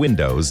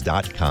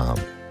brotherswindows.com.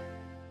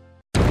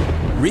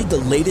 Read the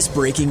latest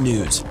breaking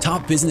news,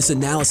 top business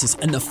analysis,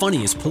 and the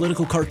funniest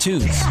political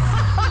cartoons.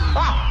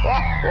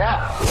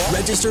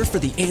 Register for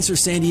The Answer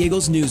San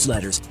Diego's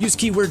newsletters. Use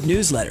keyword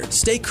newsletter.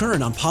 Stay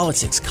current on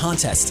politics,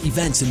 contests,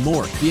 events, and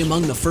more. Be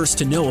among the first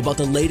to know about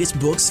the latest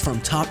books from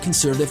top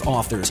conservative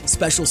authors,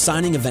 special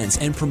signing events,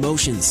 and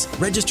promotions.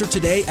 Register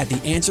today at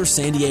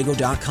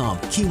theanswersandiego.com.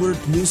 Keyword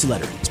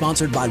newsletter.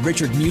 Sponsored by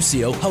Richard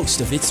Musio,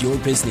 host of It's Your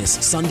Business.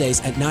 Sundays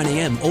at 9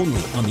 a.m.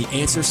 only on The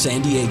Answer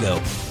San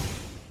Diego.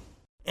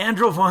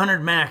 Andro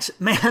 400 Max,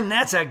 man,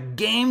 that's a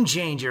game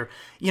changer.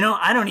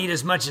 I don't eat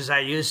as much as I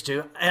used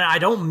to, and I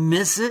don't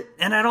miss it,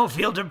 and I don't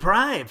feel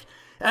deprived.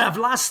 I've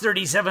lost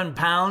 37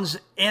 pounds,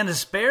 and the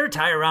spare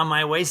tie around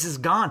my waist is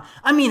gone.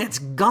 I mean, it's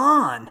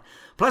gone.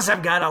 Plus,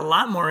 I've got a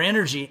lot more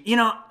energy.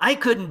 I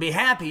couldn't be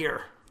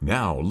happier.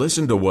 Now,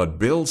 listen to what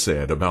Bill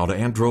said about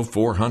Andro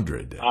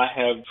 400. I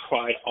have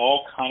tried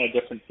all kind of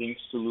different things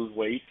to lose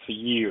weight for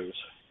years,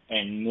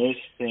 and this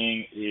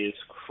thing is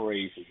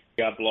crazy.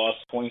 I've lost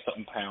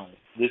 20-something pounds.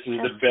 This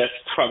is the best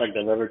product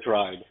I've ever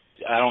tried.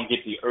 I don't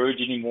get the urge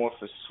anymore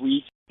for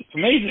sweets. It's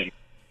amazing.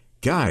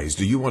 Guys,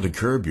 do you want to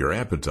curb your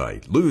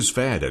appetite, lose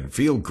fat, and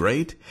feel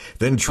great?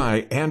 Then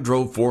try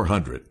Andro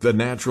 400, the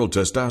natural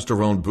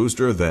testosterone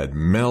booster that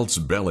melts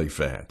belly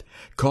fat.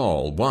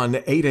 Call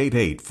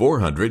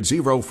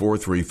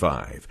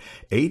 1-888-400-0435,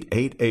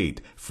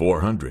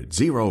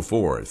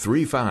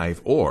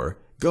 888-400-0435, or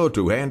go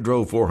to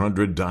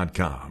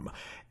andro400.com.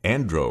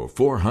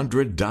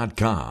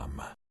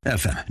 andro400.com.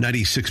 FM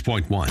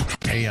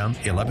 96.1, AM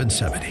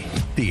 1170.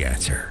 The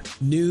Answer.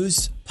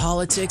 News,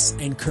 politics,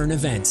 and current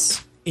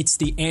events. It's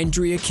the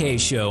Andrea Kaye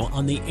Show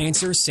on The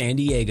Answer San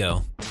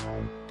Diego.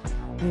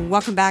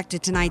 Welcome back to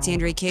tonight's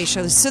Andrea Kaye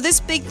Show. So this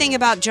big thing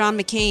about John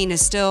McCain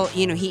is still,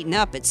 heating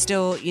up. It's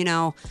still,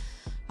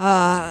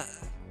 I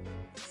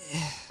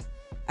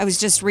was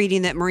just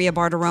reading that Maria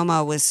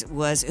Bartiromo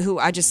was who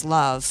I just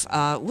love.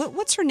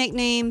 What's her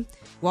nickname?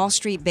 Wall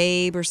Street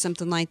Babe or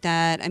something like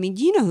that. I mean,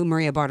 you know who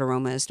Maria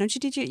Bartiromo is, don't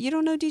you? You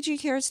don't know DJ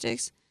Carrot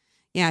Sticks?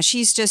 Yeah,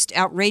 she's just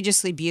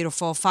outrageously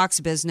beautiful. Fox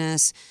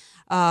Business.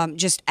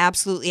 Just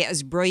absolutely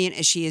as brilliant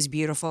as she is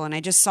beautiful. And I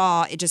just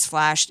saw, it just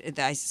flashed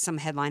some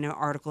headline or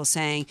article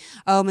saying,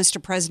 oh,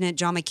 Mr. President,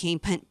 John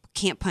McCain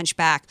can't punch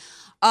back.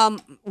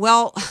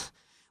 Well,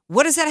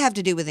 what does that have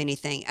to do with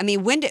anything? I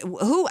mean,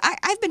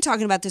 I've been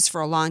talking about this for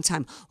a long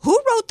time. Who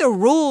wrote the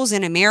rules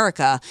in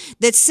America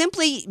that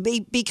simply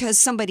because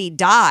somebody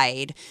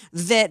died,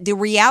 that the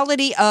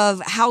reality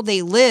of how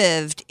they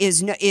lived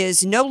is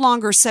no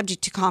longer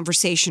subject to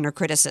conversation or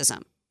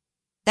criticism?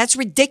 That's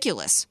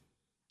ridiculous.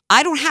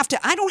 I don't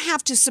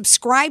have to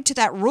subscribe to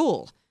that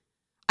rule.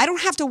 I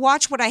don't have to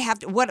watch what I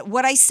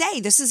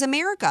say. This is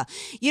America.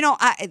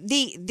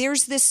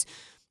 There's this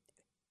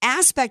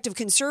aspect of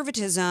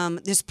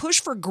conservatism, this push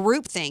for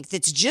groupthink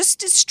that's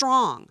just as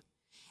strong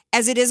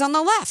as it is on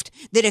the left.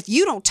 That if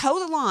you don't toe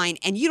the line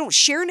and you don't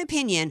share an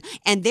opinion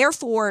and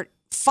therefore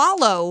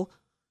follow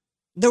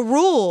the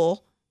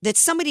rule that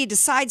somebody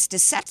decides to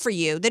set for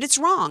you, that it's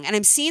wrong. And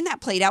I'm seeing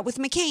that played out with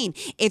McCain.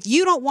 If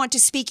you don't want to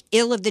speak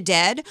ill of the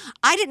dead,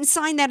 I didn't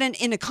sign that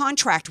in a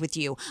contract with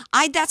you.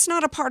 That's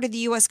not a part of the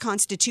U.S.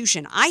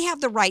 Constitution. I have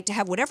the right to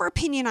have whatever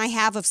opinion I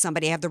have of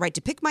somebody. I have the right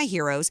to pick my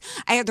heroes.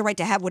 I have the right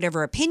to have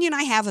whatever opinion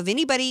I have of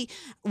anybody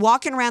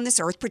walking around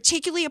this earth,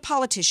 particularly a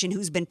politician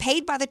who's been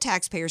paid by the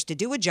taxpayers to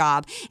do a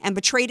job and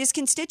betrayed his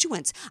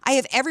constituents. I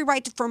have every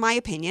right for my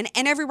opinion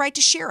and every right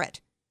to share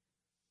it.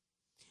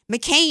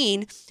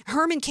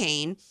 Herman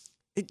Cain,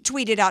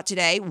 tweeted out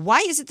today, why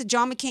is it that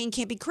John McCain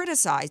can't be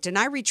criticized? And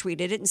I retweeted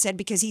it and said,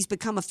 because he's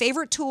become a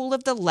favorite tool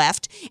of the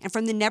left and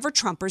from the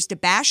never-Trumpers to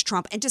bash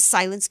Trump and to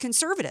silence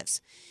conservatives.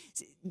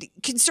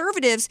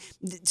 Conservatives,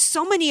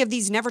 so many of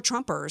these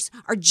never-Trumpers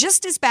are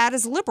just as bad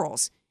as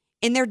liberals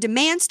in their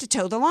demands to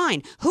toe the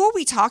line. Who are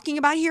we talking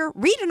about here?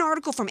 Read an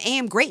article from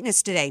AM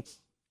Greatness today.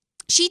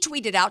 She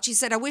tweeted out, she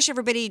said, I wish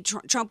everybody,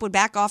 Trump would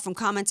back off from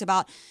comments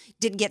about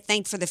didn't get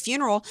thanked for the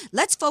funeral.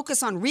 Let's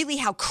focus on really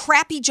how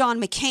crappy John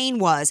McCain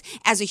was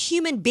as a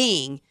human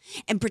being,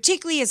 and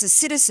particularly as a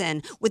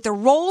citizen, with the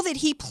role that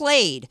he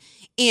played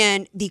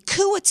in the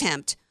coup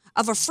attempt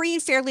of a free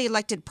and fairly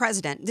elected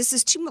president. This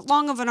is too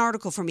long of an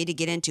article for me to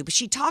get into, but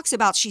she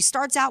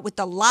starts out with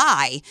the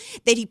lie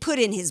that he put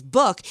in his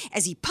book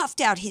as he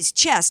puffed out his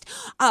chest.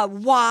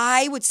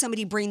 Why would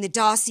somebody bring the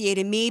dossier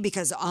to me?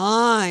 Because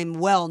I'm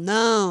well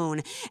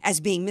known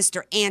as being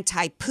Mr.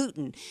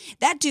 Anti-Putin.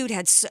 That dude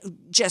had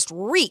just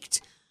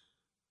reeked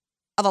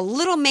of a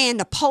little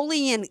man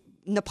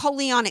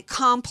Napoleonic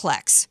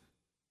complex.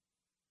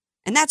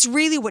 And that's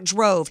really what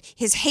drove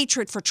his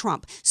hatred for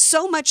Trump.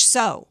 So much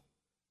so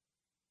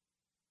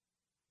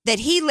that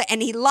he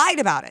lied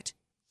about it.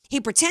 He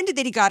pretended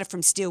that he got it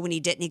from Steele when he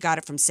didn't. He got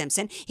it from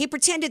Simpson. He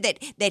pretended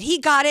that he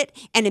got it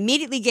and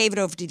immediately gave it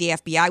over to the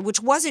FBI,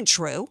 which wasn't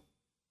true.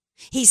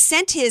 He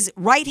sent his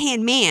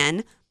right-hand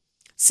man,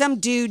 some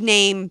dude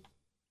named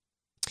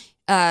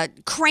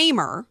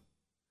Kramer,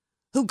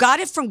 who got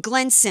it from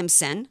Glenn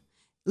Simpson,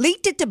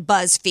 leaked it to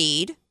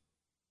BuzzFeed,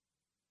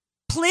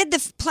 pled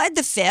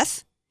the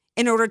fifth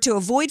in order to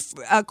avoid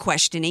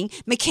questioning.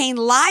 McCain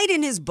lied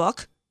in his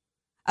book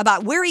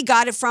about where he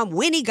got it from,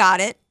 when he got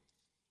it.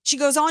 She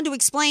goes on to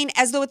explain,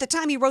 as though at the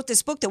time he wrote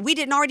this book that we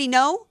didn't already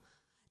know,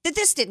 that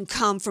this didn't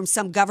come from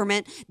some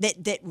government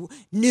that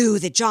knew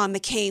that John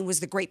McCain was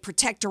the great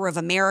protector of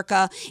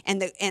America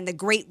and the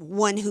great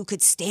one who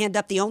could stand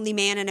up, the only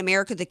man in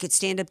America that could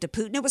stand up to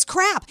Putin. It was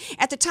crap.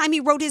 At the time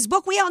he wrote his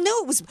book, we all knew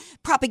it was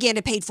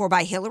propaganda paid for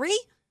by Hillary.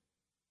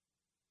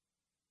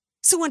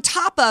 So on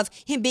top of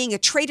him being a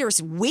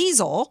traitorous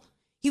weasel,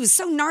 he was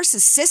so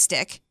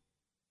narcissistic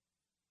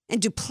and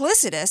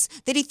duplicitous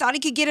that he thought he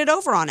could get it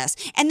over on us.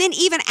 And then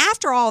even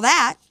after all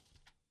that,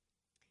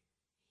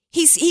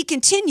 he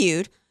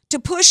continued to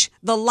push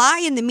the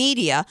lie in the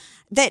media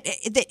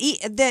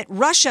that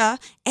Russia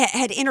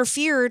had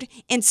interfered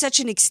in such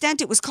an extent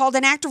it was called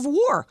an act of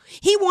war.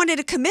 He wanted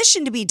a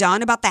commission to be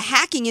done about the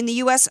hacking in the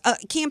U.S.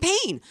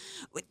 Campaign.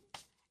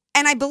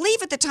 And I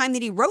believe at the time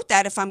that he wrote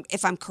that,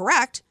 if I'm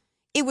correct,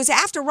 it was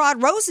after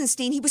Rod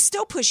Rosenstein. He was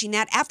still pushing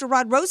that after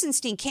Rod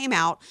Rosenstein came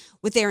out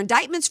with their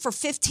indictments for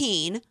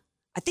 15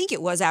 I think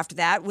it was after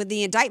that, with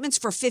the indictments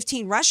for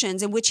 15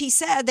 Russians, in which he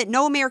said that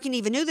no American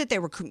even knew that they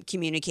were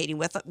communicating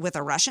with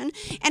a Russian,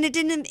 and it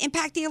didn't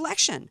impact the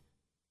election.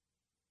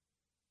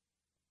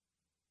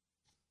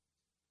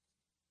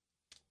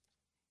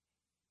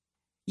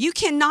 You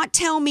cannot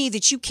tell me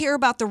that you care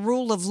about the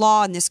rule of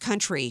law in this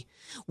country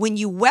when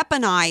you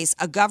weaponize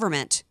a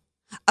government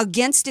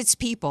against its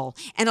people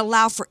and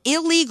allow for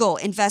illegal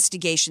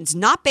investigations,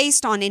 not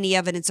based on any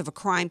evidence of a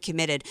crime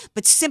committed,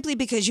 but simply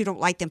because you don't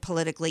like them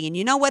politically. And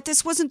you know what?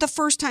 This wasn't the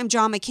first time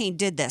John McCain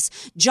did this.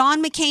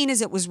 John McCain,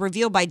 as it was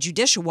revealed by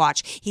Judicial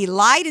Watch, he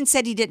lied and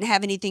said he didn't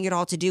have anything at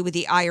all to do with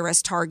the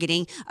IRS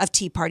targeting of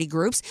Tea Party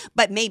groups,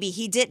 but maybe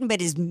he didn't, but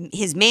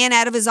his man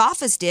out of his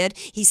office did.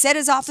 He said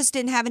his office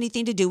didn't have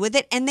anything to do with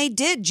it, and they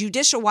did.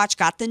 Judicial Watch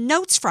got the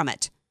notes from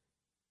it.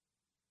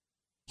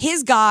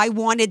 His guy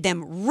wanted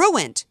them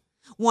ruined.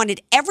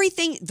 Wanted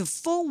everything, the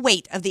full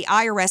weight of the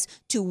IRS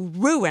to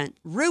ruin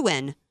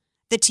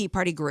the Tea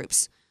Party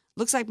groups.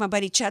 Looks like my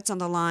buddy Chet's on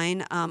the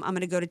line. I'm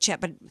going to go to Chet,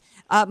 but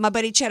my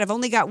buddy Chet, I've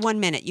only got 1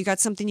 minute. You got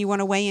something you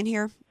want to weigh in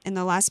here in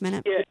the last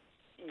minute?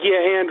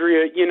 Yeah,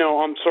 Andrea,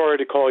 I'm sorry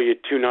to call you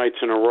 2 nights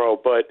in a row,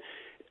 but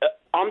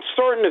I'm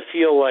starting to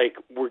feel like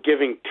we're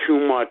giving too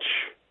much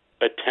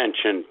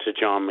attention to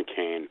John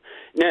McCain.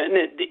 Now,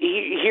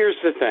 here's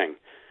the thing.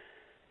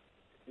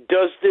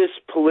 Does this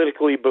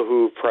politically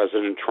behoove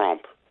President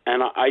Trump?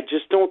 And I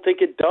just don't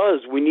think it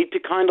does. We need to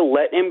kind of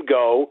let him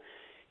go.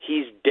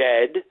 He's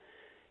dead.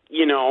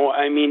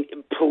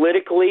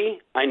 Politically,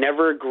 I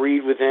never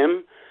agreed with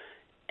him.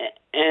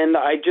 And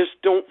I just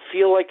don't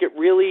feel like it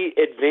really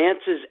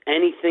advances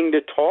anything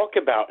to talk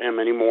about him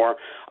anymore.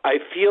 I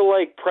feel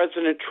like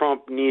President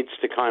Trump needs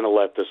to kind of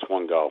let this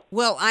one go.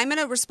 Well, I'm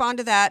going to respond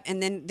to that,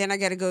 and then I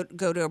got to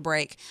go to a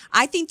break.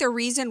 I think the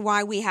reason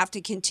why we have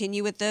to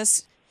continue with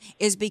this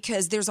is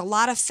because there's a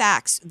lot of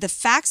facts. The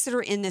facts that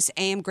are in this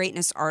AM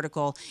Greatness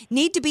article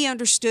need to be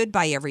understood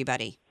by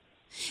everybody.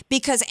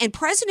 And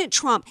President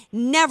Trump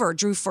never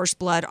drew first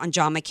blood on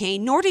John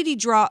McCain, nor did he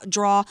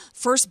draw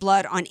first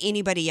blood on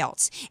anybody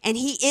else. And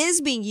he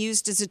is being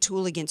used as a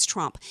tool against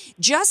Trump.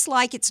 Just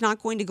like it's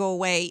not going to go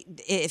away,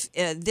 if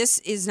this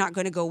is not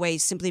going to go away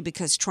simply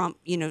because Trump,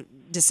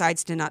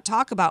 decides to not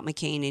talk about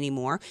McCain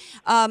anymore.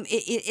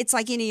 It's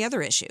like any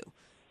other issue.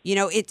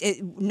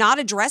 Not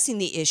addressing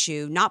the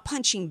issue, not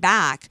punching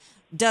back,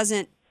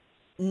 doesn't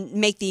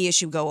make the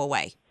issue go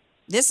away.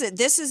 This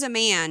is a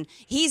man.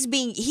 He's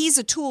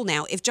a tool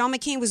now. If John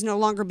McCain was no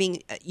longer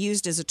being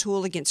used as a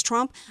tool against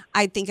Trump,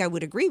 I think I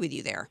would agree with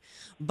you there.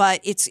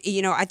 But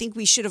I think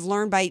we should have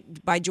learned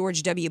by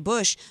George W.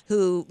 Bush,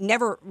 who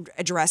never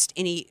addressed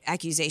any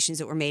accusations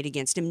that were made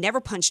against him, never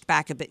punched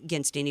back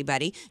against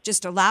anybody,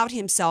 just allowed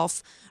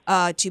himself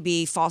to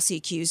be falsely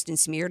accused and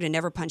smeared, and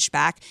never punched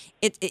back.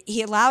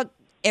 He allowed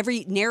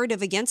every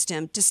narrative against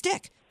him to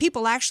stick.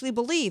 People actually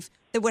believe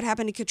that what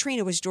happened to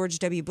Katrina was George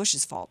W.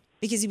 Bush's fault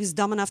because he was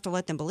dumb enough to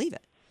let them believe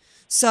it.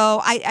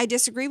 So I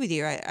disagree with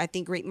you. I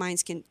think great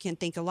minds can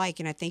think alike,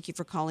 and I thank you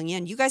for calling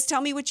in. You guys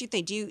tell me what you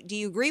think. Do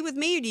you agree with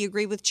me, or do you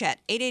agree with Chet?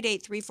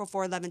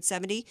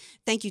 888-344-1170.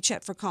 Thank you,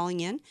 Chet, for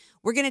calling in.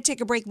 We're going to take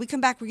a break. We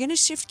come back. We're going to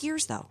shift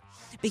gears, though,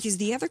 because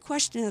the other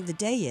question of the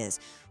day is,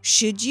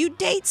 should you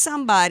date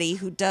somebody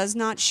who does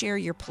not share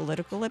your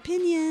political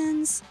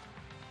opinions?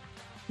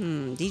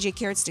 DJ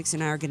Carrot Sticks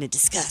and I are going to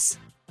discuss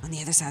on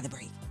the other side of the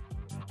break.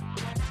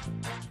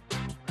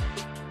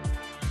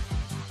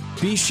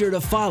 Be sure to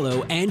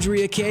follow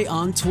Andrea Kaye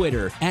on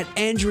Twitter at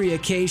Andrea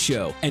Kaye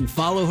Show, and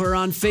follow her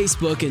on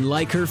Facebook and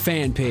like her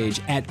fan page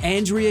at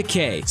Andrea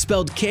Kaye,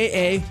 spelled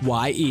Kaye.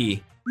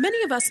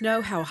 Many of us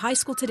know how high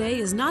school today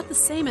is not the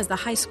same as the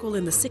high school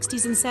in the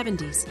 60s and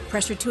 70s.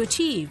 Pressure to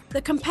achieve,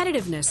 the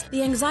competitiveness,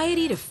 the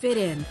anxiety to fit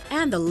in,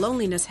 and the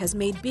loneliness has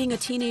made being a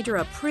teenager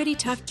a pretty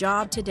tough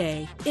job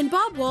today. In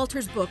Bob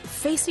Walter's book,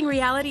 Facing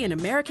Reality in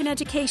American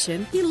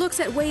Education, he looks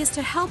at ways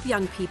to help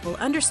young people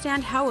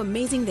understand how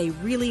amazing they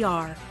really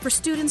are, for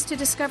students to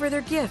discover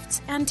their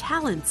gifts and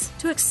talents,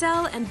 to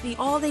excel and be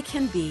all they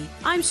can be.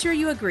 I'm sure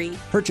you agree.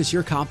 Purchase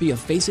your copy of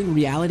Facing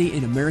Reality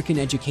in American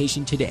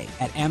Education today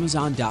at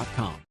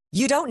Amazon.com.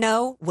 You don't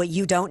know what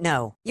you don't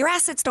know. Your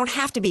assets don't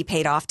have to be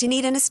paid off to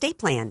need an estate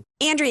plan.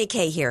 Andrea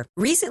Kaye here.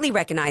 Recently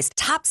recognized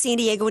top San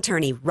Diego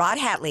attorney Rod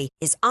Hatley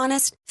is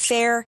honest,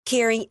 fair,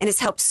 caring, and has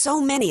helped so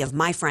many of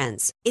my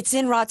friends. It's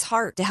in Rod's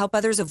heart to help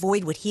others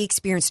avoid what he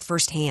experienced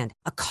firsthand,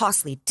 a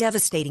costly,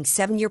 devastating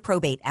 7-year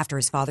probate after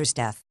his father's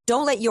death.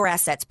 Don't let your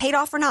assets, paid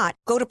off or not,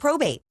 go to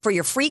probate. For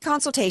your free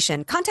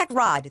consultation, contact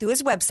Rod through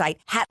his website,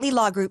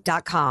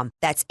 HatleyLawGroup.com.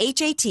 That's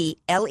HATLEY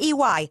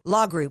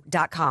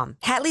lawgroup.com.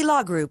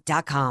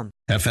 HatleyLawGroup.com.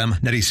 FM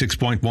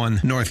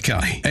 96.1 North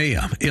County,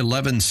 AM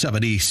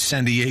 1170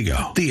 San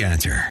Diego. The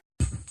Answer.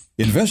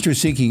 Investors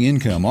seeking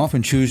income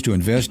often choose to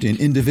invest in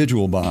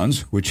individual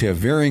bonds, which have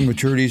varying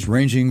maturities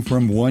ranging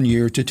from 1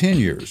 year to 10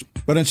 years.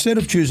 But instead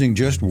of choosing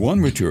just one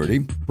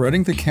maturity,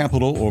 spreading the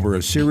capital over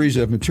a series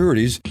of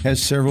maturities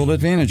has several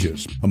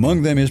advantages.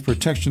 Among them is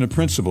protection of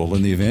principal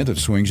in the event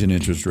of swings in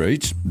interest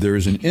rates. There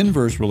is an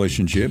inverse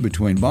relationship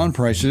between bond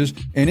prices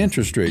and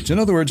interest rates. In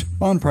other words,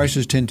 bond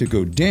prices tend to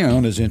go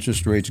down as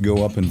interest rates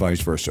go up and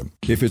vice versa.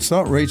 If it's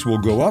thought rates will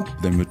go up,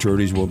 then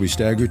maturities will be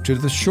staggered to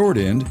the short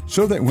end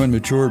so that when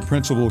matured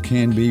principal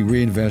can be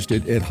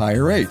reinvested at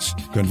higher rates.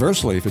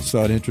 Conversely, if it's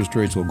thought interest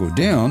rates will go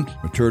down,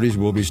 maturities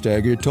will be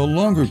staggered to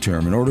longer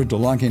term in order to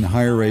lock in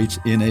higher rates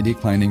in a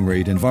declining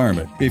rate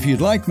environment. If you'd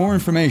like more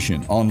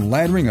information on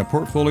laddering a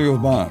portfolio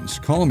of bonds,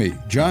 call me,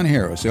 John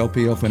Harris,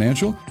 LPL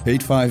Financial,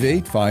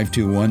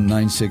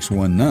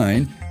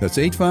 858-521-9619. That's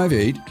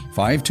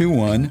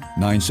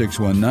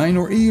 858-521-9619,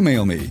 or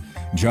email me,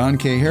 John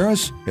K.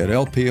 Harris at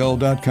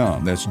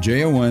LPL.com. That's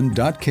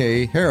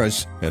JON.K.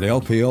 at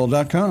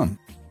LPL.com.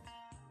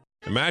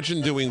 Imagine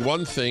doing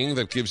one thing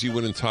that gives you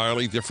an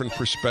entirely different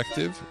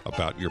perspective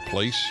about your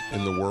place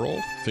in the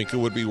world. Think it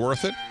would be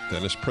worth it?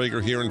 Dennis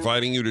Prager here,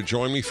 inviting you to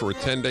join me for a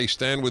 10-day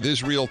Stand with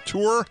Israel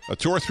tour, a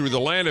tour through the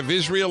land of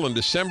Israel in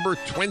December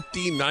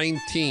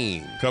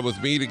 2019. Come with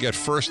me to get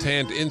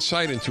firsthand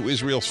insight into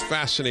Israel's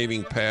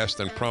fascinating past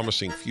and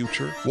promising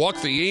future.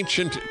 Walk the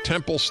ancient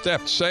temple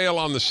steps, sail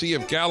on the Sea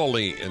of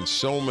Galilee, and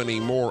so many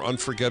more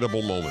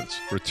unforgettable moments.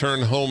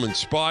 Return home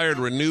inspired,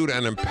 renewed,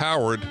 and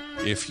empowered.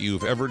 If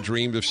you've ever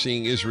dreamed of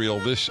seeing Israel,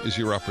 this is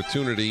your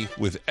opportunity.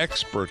 With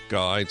expert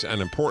guides and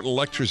important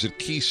lectures at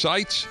key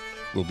sites,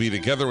 we'll be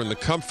together in the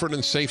comfort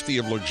and safety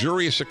of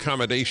luxurious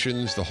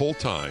accommodations the whole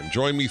time.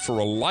 Join me for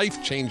a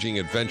life-changing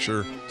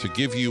adventure to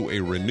give you a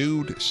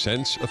renewed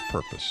sense of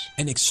purpose.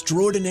 An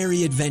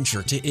extraordinary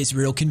adventure to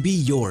Israel can be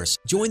yours.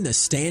 Join the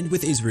Stand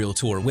with Israel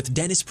tour with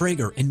Dennis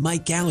Prager and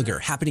Mike Gallagher,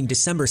 happening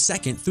December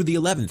 2nd through the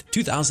 11th,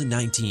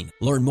 2019.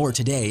 Learn more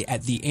today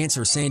at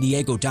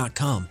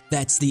theanswersandiego.com.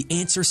 That's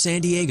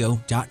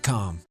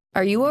theanswersandiego.com.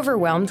 Are you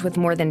overwhelmed with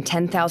more than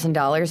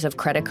 $10,000 of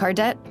credit card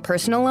debt,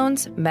 personal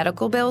loans,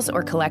 medical bills,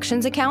 or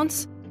collections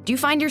accounts? Do you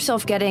find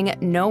yourself getting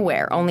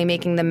nowhere, only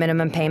making the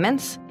minimum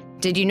payments?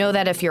 Did you know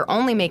that if you're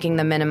only making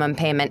the minimum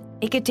payment,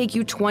 it could take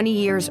you 20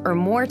 years or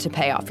more to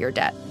pay off your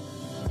debt?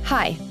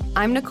 Hi,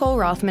 I'm Nicole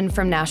Rothman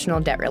from National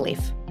Debt Relief.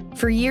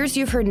 For years,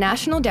 you've heard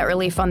National Debt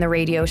Relief on the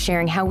radio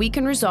sharing how we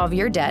can resolve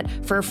your debt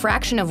for a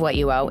fraction of what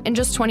you owe in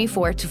just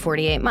 24 to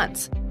 48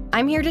 months.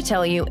 I'm here to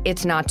tell you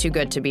it's not too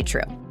good to be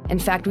true. In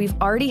fact, we've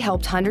already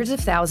helped hundreds of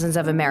thousands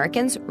of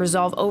Americans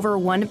resolve over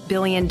 $1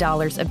 billion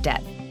of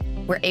debt.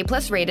 We're A+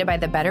 rated by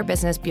the Better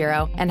Business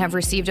Bureau and have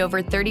received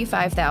over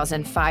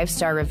 35,000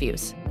 5-star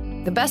reviews.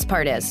 The best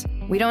part is,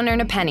 we don't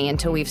earn a penny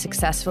until we've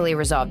successfully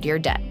resolved your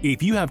debt.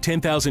 If you have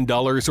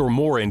 $10,000 or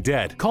more in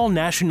debt, call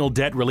National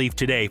Debt Relief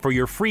today for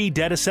your free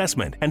debt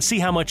assessment and see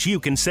how much you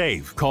can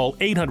save. Call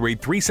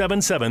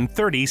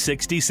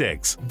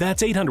 800-377-3066.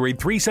 That's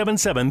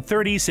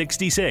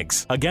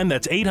 800-377-3066. Again,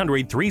 that's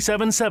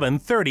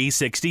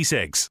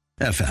 800-377-3066.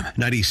 FM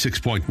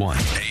 96.1,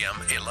 AM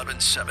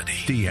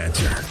 1170. The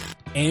Answer.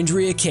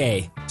 Andrea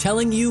Kaye,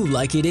 telling you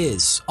like it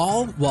is,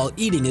 all while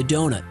eating a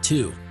donut,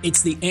 too.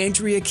 It's the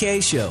Andrea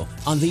Kaye Show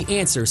on The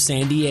Answer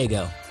San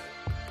Diego.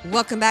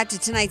 Welcome back to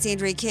tonight's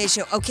Andrea Kaye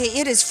Show. Okay,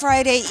 it is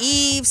Friday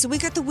Eve, so we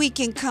got the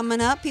weekend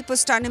coming up. People are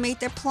starting to make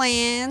their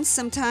plans.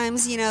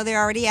 Sometimes,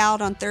 they're already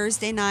out on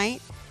Thursday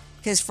night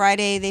because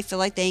Friday they feel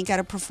like they ain't got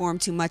to perform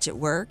too much at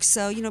work.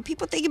 So,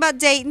 people think about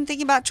dating,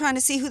 thinking about trying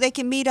to see who they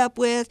can meet up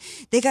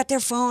with. They got their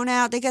phone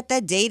out. They got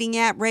that dating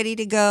app ready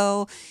to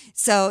go.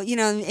 So,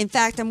 in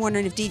fact, I'm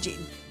wondering if DJ...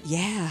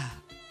 Yeah.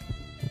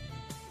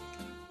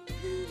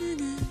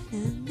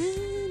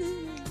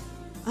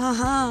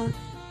 Uh-huh.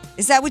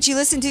 Is that what you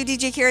listen to,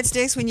 DJ Carrot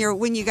Sticks, when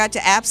you got the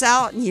apps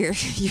out and you're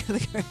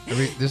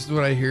this is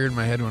what I hear in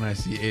my head when I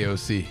see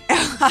AOC.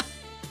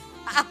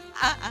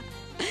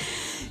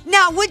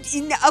 Now,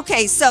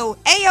 okay, so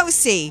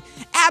AOC,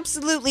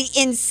 absolutely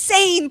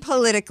insane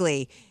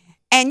politically,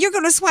 and you're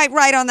going to swipe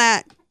right on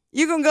that?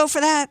 You're going to go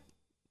for that?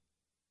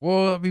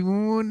 Well, we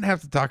wouldn't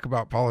have to talk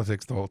about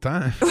politics the whole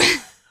time. All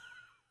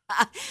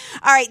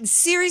right,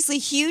 seriously,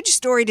 huge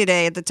story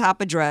today at the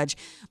top of Drudge.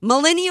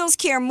 Millennials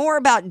care more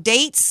about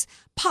dates,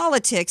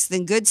 politics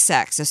than good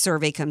sex, a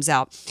survey comes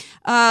out.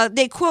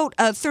 They quote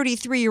a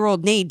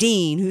 33-year-old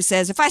Nadine who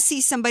says, if I see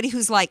somebody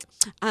who's like,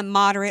 I'm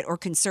moderate or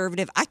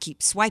conservative, I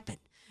keep swiping.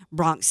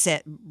 Bronx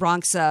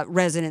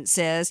resident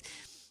says,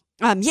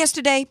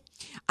 yesterday,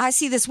 I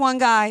see this one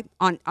guy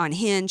on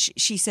Hinge.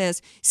 She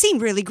says,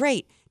 seemed really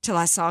great till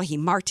I saw he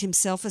marked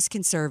himself as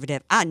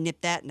conservative. I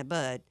nipped that in the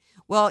bud.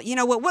 Well, you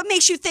know what? What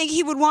makes you think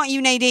he would want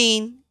you,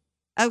 Nadine?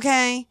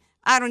 Okay?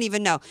 I don't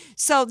even know.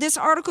 So this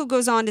article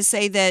goes on to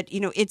say that,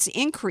 it's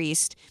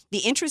increased. The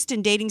interest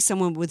in dating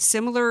someone with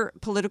similar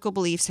political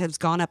beliefs has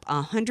gone up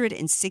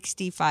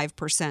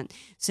 165%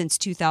 since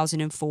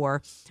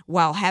 2004,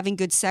 while having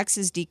good sex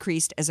has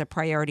decreased as a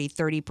priority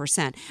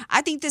 30%.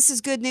 I think this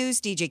is good news,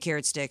 DJ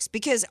Carrot Sticks,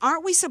 because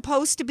aren't we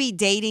supposed to be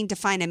dating to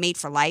find a mate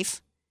for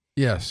life?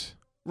 Yes.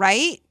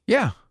 Right?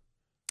 Yeah.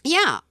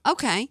 Yeah.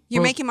 Okay.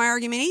 You're Well- making my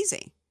argument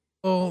easy.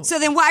 Oh. So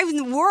then why in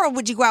the world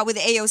would you go out with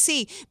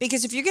AOC?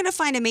 Because if you're going to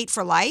find a mate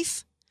for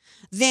life,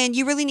 then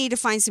you really need to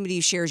find somebody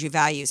who shares your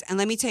values. And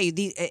let me tell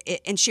you,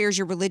 and shares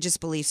your religious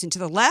beliefs. And to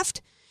the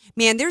left,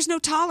 man, there's no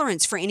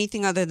tolerance for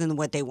anything other than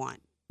what they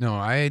want. No,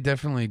 I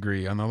definitely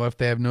agree. On the left,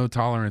 they have no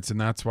tolerance, and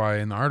that's why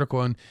in the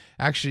article, and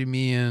actually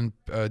me and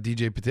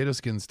DJ Potato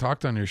Skins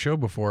talked on your show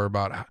before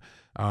about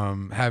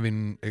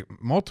having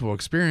multiple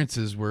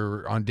experiences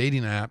where on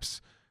dating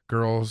apps,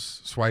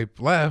 girls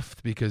swipe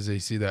left because they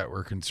see that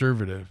we're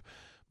conservative.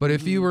 But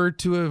if you were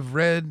to have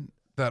read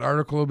that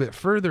article a little bit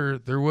further,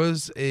 there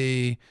was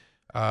a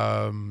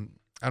I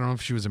don't know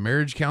if she was a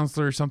marriage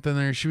counselor or something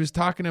there. She was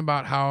talking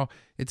about how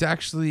it's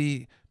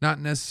actually not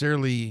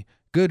necessarily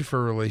good for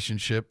a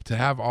relationship to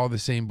have all the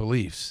same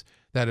beliefs,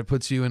 that it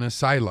puts you in a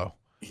silo,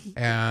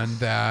 and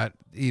that,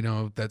 you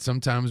know, that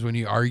sometimes when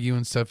you argue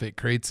and stuff, it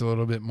creates a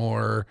little bit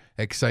more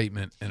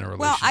excitement in a relationship.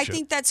 Well, I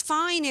think that's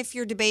fine if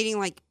you're debating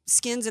like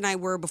Skins and I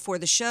were before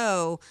the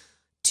show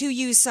to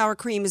use sour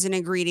cream as an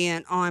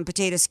ingredient on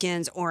potato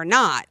skins or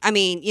not. I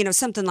mean, you know,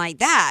 something like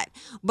that.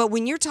 But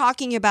when you're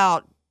talking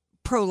about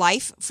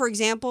pro-life, for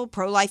example,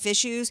 pro-life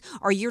issues,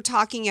 or you're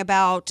talking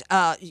about,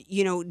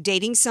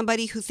 dating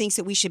somebody who thinks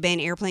that we should ban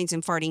airplanes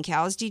and farting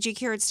cows, DJ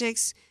Carrot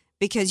Sticks,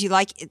 because you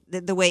like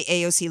the way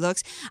AOC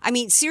looks. I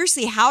mean,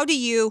 seriously, how do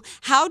you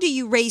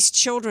raise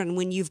children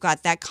when you've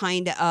got that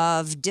kind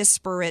of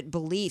disparate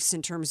beliefs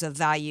in terms of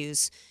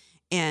values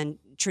and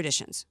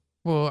traditions?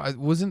 Well,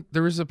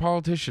 there was a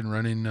politician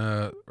running,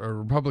 a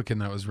Republican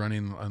that was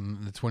running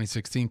on the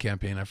 2016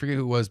 campaign. I forget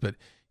who it was, but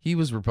he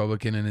was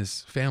Republican and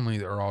his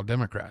family are all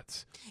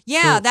Democrats.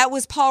 Yeah, So- that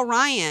was Paul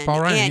Ryan.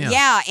 Paul Ryan, and,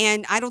 yeah.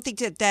 and I don't think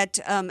that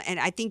and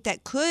I think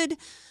that could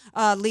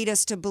lead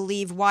us to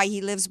believe why he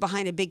lives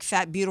behind a big,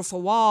 fat,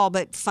 beautiful wall,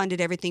 but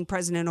funded everything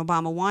President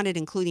Obama wanted,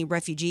 including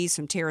refugees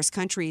from terrorist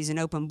countries and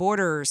open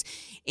borders.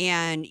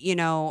 And,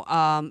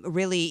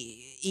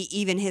 really,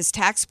 even his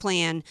tax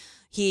plan,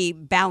 he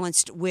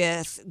balanced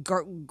with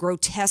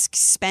grotesque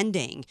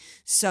spending.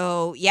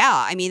 So,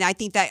 yeah, I mean, I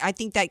think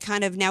that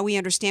kind of, now we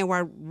understand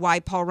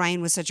why Paul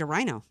Ryan was such a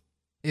rhino.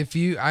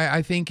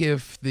 I think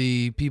if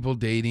the people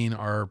dating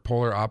are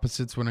polar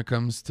opposites when it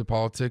comes to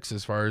politics,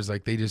 as far as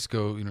like they just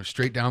go,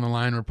 straight down the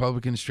line,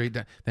 Republican, straight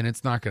down, then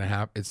it's not going to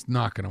happen. It's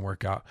not going to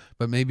work out.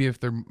 But maybe if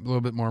they're a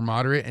little bit more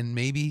moderate and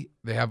maybe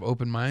they have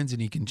open minds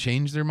and you can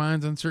change their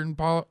minds on certain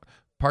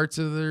parts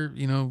of their,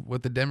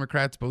 what the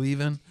Democrats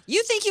believe in.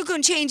 You think you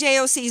can change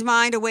AOC's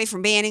mind away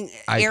from banning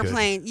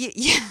airplanes?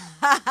 Yeah.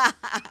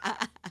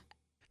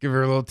 Give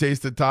her a little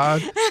taste of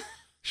Todd.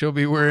 She'll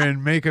be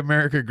wearing "Make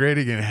America Great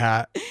Again"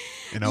 hat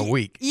in a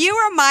week.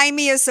 You remind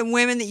me of some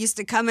women that used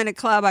to come in a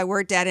club I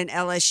worked at in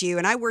LSU,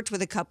 and I worked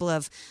with a couple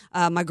of,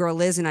 my girl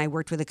Liz and I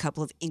worked with a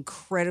couple of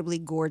incredibly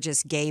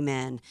gorgeous gay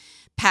men,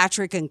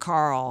 Patrick and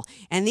Carl.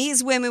 And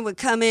these women would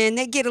come in,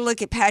 they'd get a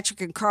look at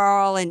Patrick and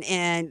Carl,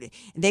 and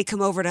they'd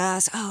come over to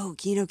us. Oh,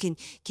 can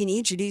you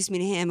introduce me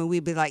to him? And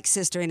we'd be like,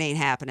 sister, it ain't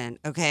happening.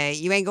 Okay,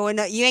 you ain't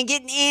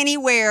getting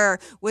anywhere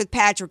with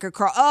Patrick or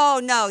Carl. Oh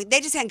no,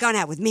 they just hadn't gone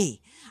out with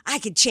me. I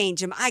could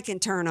change them. I can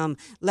turn them.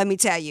 Let me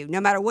tell you,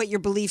 no matter what your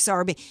beliefs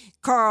are,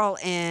 Carl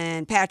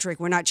and Patrick,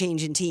 we're not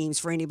changing teams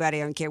for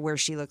anybody. I don't care where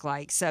she looked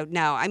like. So,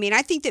 no, I mean,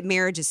 I think that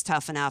marriage is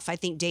tough enough. I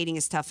think dating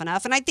is tough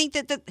enough. And I think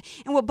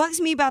and what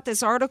bugs me about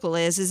this article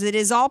is it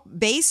is all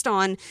based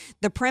on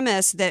the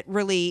premise that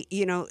really,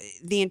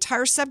 the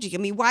entire subject. I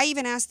mean, why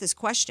even ask this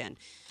question?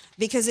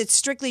 Because it's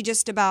strictly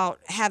just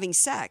about having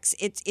sex.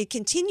 It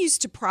continues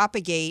to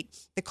propagate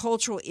the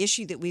cultural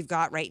issue that we've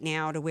got right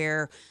now to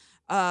where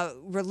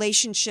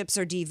relationships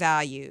are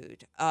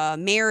devalued,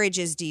 marriage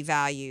is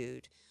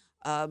devalued,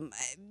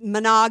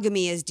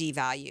 monogamy is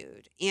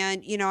devalued,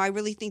 and I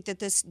really think that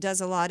this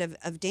does a lot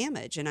of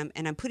damage, and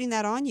I'm putting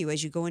that on you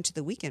as you go into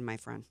the weekend, my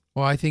friend.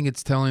 Well, I think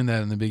it's telling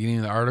that in the beginning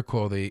of the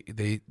article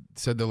they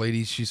said the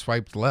lady, she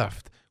swiped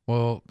left.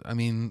 Well, I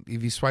mean,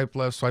 if you swipe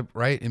left, swipe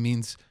right, it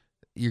means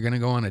you're going to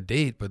go on a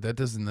date, but that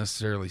doesn't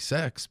necessarily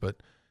sex. But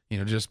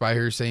just by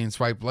her saying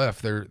swipe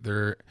left,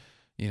 they're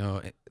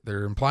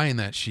implying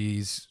that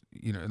she's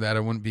that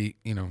it wouldn't be,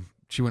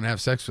 she wouldn't have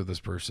sex with this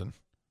person.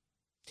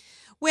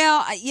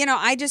 Well,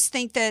 I just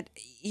think that,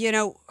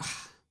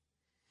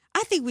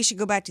 I think we should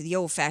go back to the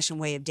old-fashioned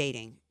way of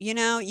dating. I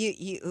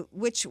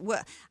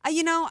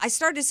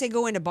started to say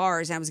go into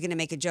bars, and I was going to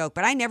make a joke,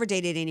 but I never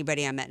dated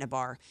anybody I met in a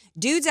bar.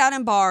 Dudes out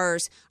in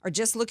bars are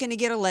just looking to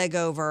get a leg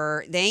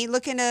over. They ain't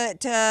looking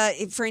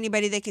for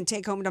anybody they can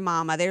take home to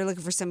mama. They're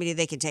looking for somebody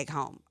they can take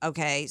home.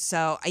 Okay,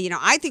 so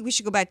I think we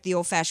should go back to the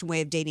old-fashioned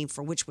way of dating,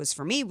 which was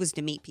for me was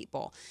to meet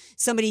people.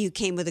 Somebody who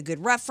came with a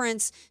good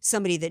reference,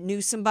 somebody that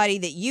knew somebody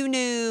that you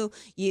knew.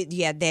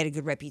 They had a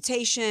good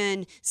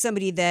reputation.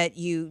 Somebody that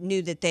you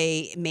knew that they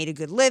made a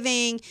good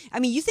living. I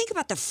mean, you think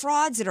about the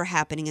frauds that are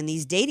happening in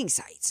these dating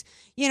sites,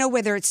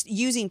 whether it's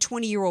using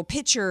 20-year-old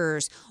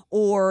pictures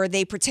or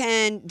they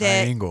pretend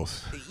that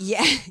angles.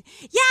 Yeah.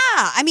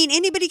 I mean,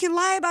 anybody can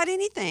lie about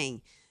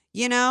anything,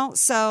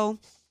 so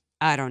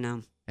I don't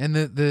know. And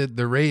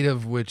the rate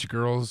of which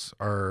girls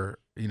are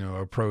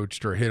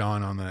approached or hit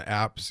on the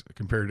apps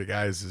compared to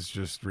guys is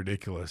just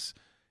ridiculous.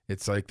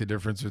 It's like the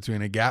difference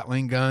between a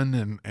Gatling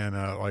gun and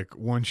a like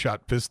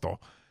one-shot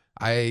pistol.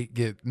 I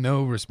get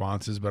no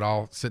responses, but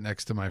I'll sit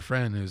next to my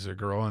friend who's a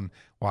girl and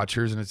watch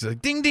hers, and it's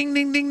like ding, ding,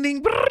 ding, ding,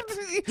 ding, ding,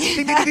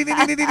 ding, ding,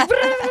 ding, ding,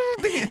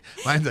 ding.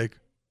 Mine's like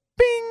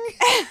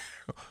bing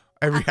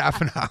every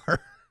half an hour.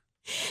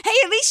 Hey,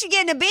 at least you're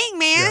getting a bing,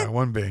 man. Yeah,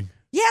 one bing.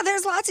 Yeah,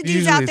 there's lots of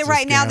dudes out there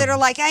right now that are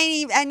like,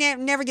 I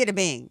never get a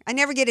bing. I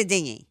never get a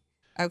dingy.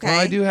 Okay. Well,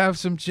 I do have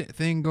some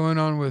thing going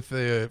on with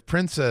a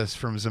princess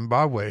from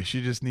Zimbabwe.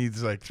 She just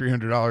needs like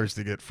 $300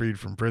 to get freed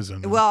from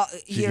prison. Well,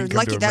 you're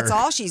lucky that's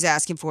all she's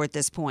asking for at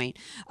this point.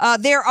 How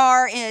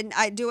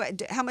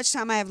much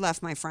time I have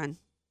left, my friend?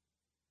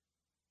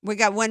 We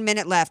got 1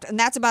 minute left, and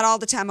that's about all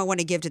the time I want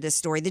to give to this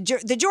story.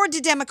 The Georgia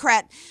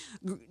Democrat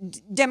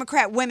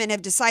women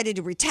have decided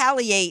to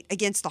retaliate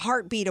against the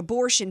heartbeat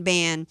abortion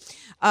ban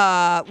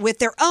with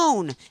their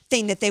own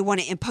thing that they want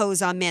to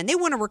impose on men. They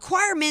want to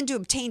require men to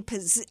obtain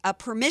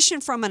permission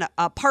from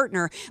a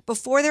partner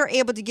before they're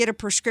able to get a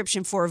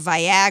prescription for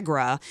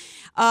Viagra,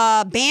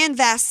 ban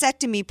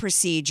vasectomy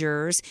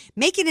procedures,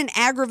 make it an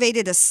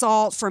aggravated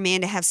assault for a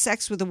man to have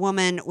sex with a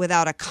woman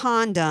without a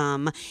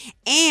condom,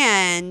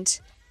 and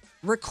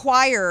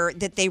require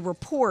that they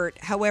report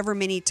how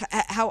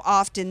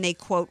often they,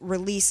 quote,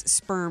 release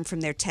sperm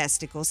from their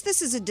testicles.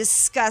 This is a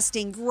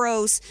disgusting,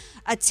 gross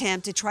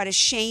attempt to try to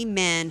shame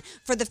men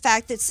for the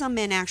fact that some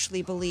men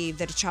actually believe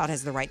that a child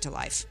has the right to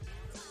life.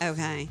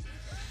 Okay.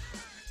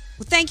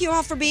 Well, thank you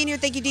all for being here.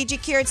 Thank you,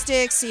 DJ Carrot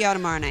Stick. See y'all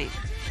tomorrow night.